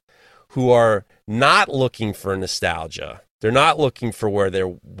Prince, who are not looking for nostalgia. They're not looking for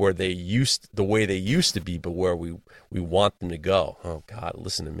the way they used to be, but where we want them to go. Oh God,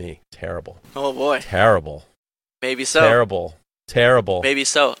 listen to me. Terrible. Oh boy. Terrible. Maybe so. Terrible. Maybe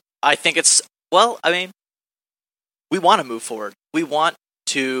so. I think it's, well, I mean, we want to move forward. We want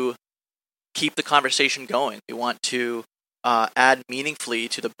to keep the conversation going. We want to add meaningfully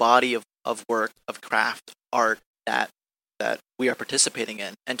to the body of work, of craft, art that we are participating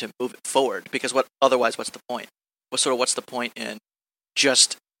in, and to move it forward. Because otherwise, what's the point? What's the point in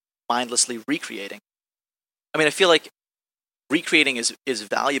just mindlessly recreating? I mean, I feel like recreating is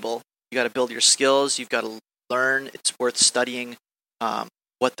valuable. You got to build your skills. You've got to learn. It's worth studying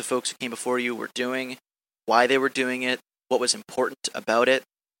what the folks who came before you were doing, why they were doing it, what was important about it.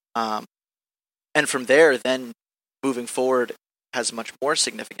 And from there, then moving forward has much more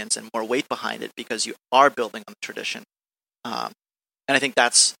significance and more weight behind it because you are building on the tradition. And I think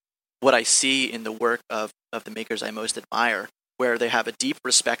that's what I see in the work of the makers I most admire, where they have a deep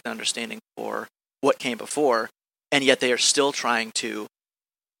respect and understanding for what came before, and yet they are still trying to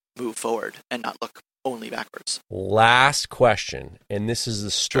move forward and not look only backwards. Last question, and this is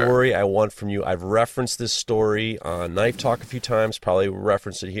the story I want from you. I've referenced this story on Knife Talk a few times, probably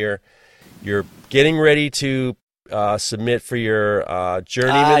referenced it here. You're getting ready to submit for your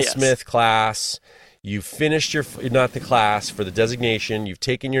Journeyman Smith class. You've finished not the class, for the designation. You've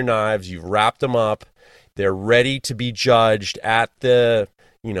taken your knives, you've wrapped them up. They're ready to be judged at the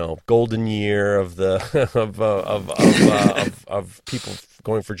golden year of the of people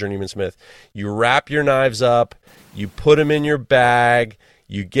going for Journeyman Smith. You wrap your knives up, you put them in your bag,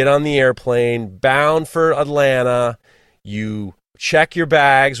 you get on the airplane bound for Atlanta. You check your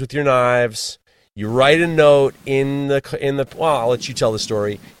bags with your knives. You write a note in the. Well, I'll let you tell the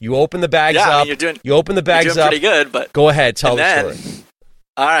story. You open the bags up. You open the bags up. Pretty good, but go ahead, tell the story.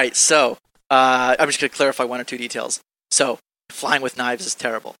 All right, so I'm just going to clarify one or two details. So flying with knives is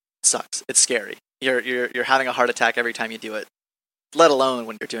terrible. It sucks. It's scary. You're having a heart attack every time you do it, let alone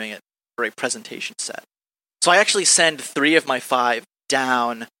when you're doing it for a presentation set. So I actually send 3 of my 5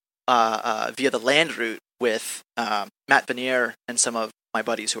 down via the land route with Matt Vanier and some of my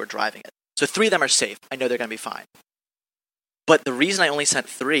buddies who are driving it. So 3 of them are safe. I know they're going to be fine. But the reason I only sent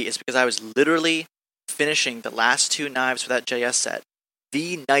 3 is because I was literally finishing the last 2 knives for that JS set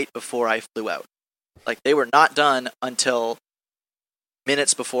the night before I flew out. Like, they were not done until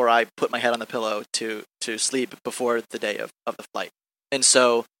minutes before I put my head on the pillow to sleep before the day of the flight. And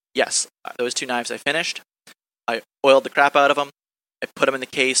so, yes, those 2 knives I finished. I oiled the crap out of them. I put them in the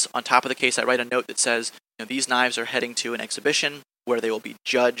case. On top of the case, I write a note that says, these knives are heading to an exhibition where they will be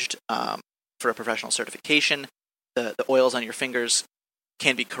judged for a professional certification. The oils on your fingers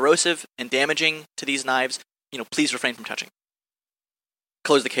can be corrosive and damaging to these knives. Please refrain from touching.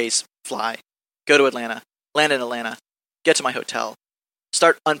 Close the case, fly, go to Atlanta, land in Atlanta, get to my hotel,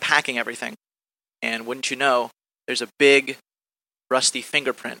 start unpacking everything. And wouldn't you know, there's a big rusty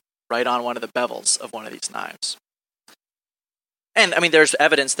fingerprint right on one of the bevels of one of these knives. And, I mean, there's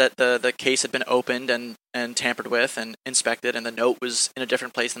evidence that the case had been opened and tampered with and inspected, and the note was in a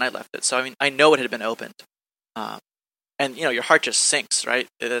different place than I left it. So, I mean, I know it had been opened. And, your heart just sinks, right?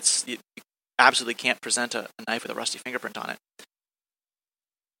 You absolutely can't present a knife with a rusty fingerprint on it.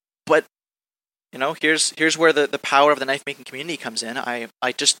 But, here's where the power of the knife-making community comes in. I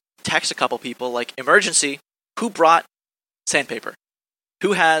just text a couple people, like, emergency, who brought sandpaper?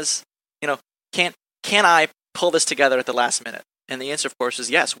 Who has, can I pull this together at the last minute? And the answer, of course, is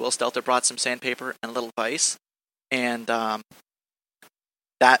yes. Will Stelter brought some sandpaper and a little vise. And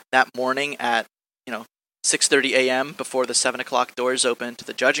that morning at 6:30 a.m. before the 7 o'clock doors open to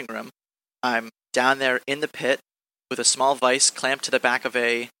the judging room, I'm down there in the pit with a small vise clamped to the back of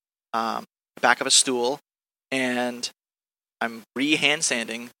a stool, and I'm hand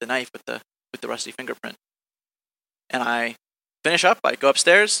sanding the knife with the rusty fingerprint. And I finish up. I go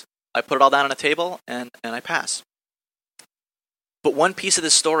upstairs. I put it all down on a table, and I pass. But one piece of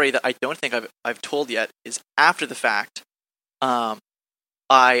this story that I don't think I've told yet is after the fact,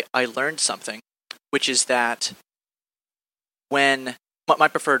 I learned something, which is that when my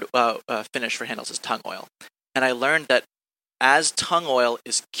preferred finish for handles is tongue oil, and I learned that as tongue oil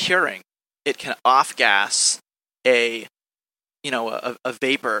is curing, it can off-gas a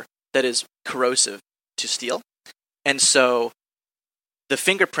vapor that is corrosive to steel, and so the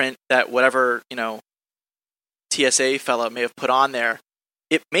fingerprint that whatever TSA fellow may have put on there,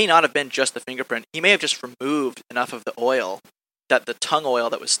 it may not have been just the fingerprint. He may have just removed enough of the oil that the tongue oil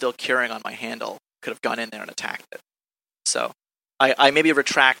that was still curing on my handle could have gone in there and attacked it. So I maybe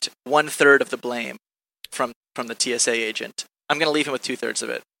retract 1/3 of the blame from the TSA agent. I'm going to leave him with 2/3 of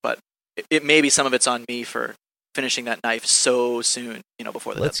it, but it may be some of it's on me for finishing that knife so soon,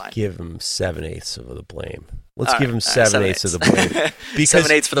 before the deadline. Let's give him 7/8 of the blame. Let's give him 7/8 of the blame. Because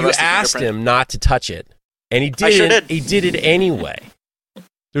 7/8 for the you rest of the asked him not to touch it, and he did. I sure did. He did it anyway.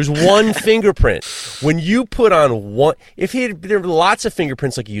 There's one fingerprint. When you put on one, there were lots of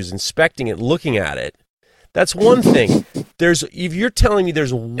fingerprints like he was inspecting it, looking at it, that's one thing. If you're telling me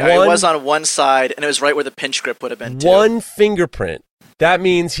there's one... Yeah, it was on one side, and it was right where the pinch grip would have been, too. One fingerprint. That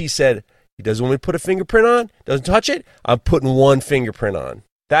means he said, he doesn't want me to put a fingerprint on, doesn't touch it, I'm putting one fingerprint on.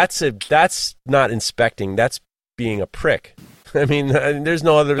 That's not inspecting, that's being a prick. I mean, there's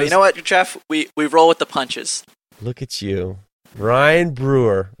no other... But you know what, Jeff? We roll with the punches. Look at you. Ryan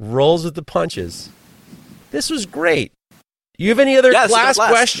Breuer rolls with the punches. This was great. You have any other class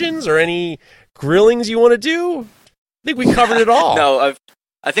questions or any grillings you want to do? I think we covered it all. No,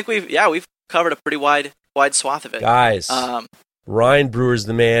 I think we've covered a pretty wide swath of it. Guys, Ryan Brewer's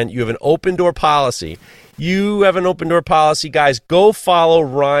the man. You have an open door policy. Guys, go follow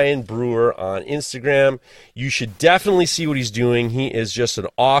Ryan Breuer on Instagram. You should definitely see what he's doing. He is just an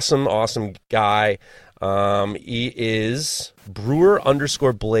awesome, awesome guy. He is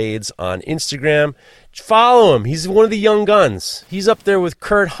Brewer_Blades on Instagram. Follow him. He's one of the young guns. He's up there with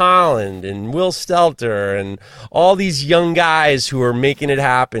Kurt Holland and Will Stelter and all these young guys who are making it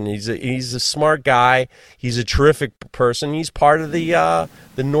happen. He's a smart guy. He's a terrific person. He's part of the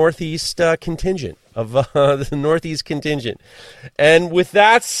Northeast contingent And with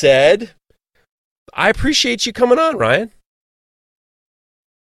that said, I appreciate you coming on, Ryan.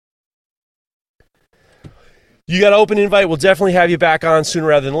 You got an open invite. We'll definitely have you back on sooner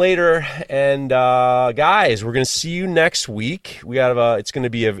rather than later. And guys, we're going to see you next week. It's going to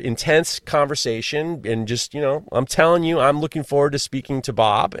be an intense conversation. And just, I'm telling you, I'm looking forward to speaking to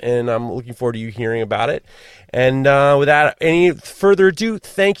Bob, and I'm looking forward to you hearing about it. And without any further ado,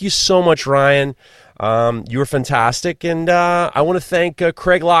 thank you so much, Ryan. You were fantastic. And I want to thank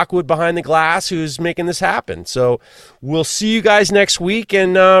Craig Lockwood behind the glass, who's making this happen. So we'll see you guys next week.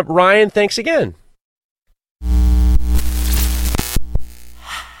 And Ryan, thanks again.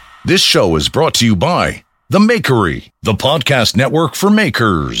 This show is brought to you by The Makery, the podcast network for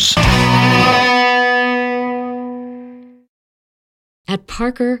makers. At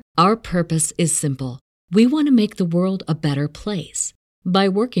Parker, our purpose is simple. We want to make the world a better place by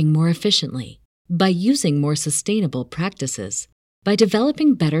working more efficiently, by using more sustainable practices, by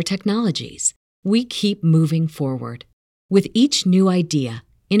developing better technologies. We keep moving forward. With each new idea,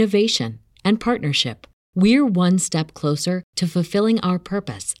 innovation, and partnership, we're one step closer to fulfilling our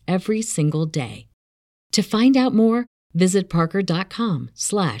purpose every single day. To find out more, visit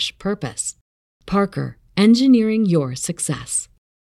parker.com/purpose. Parker, engineering your success.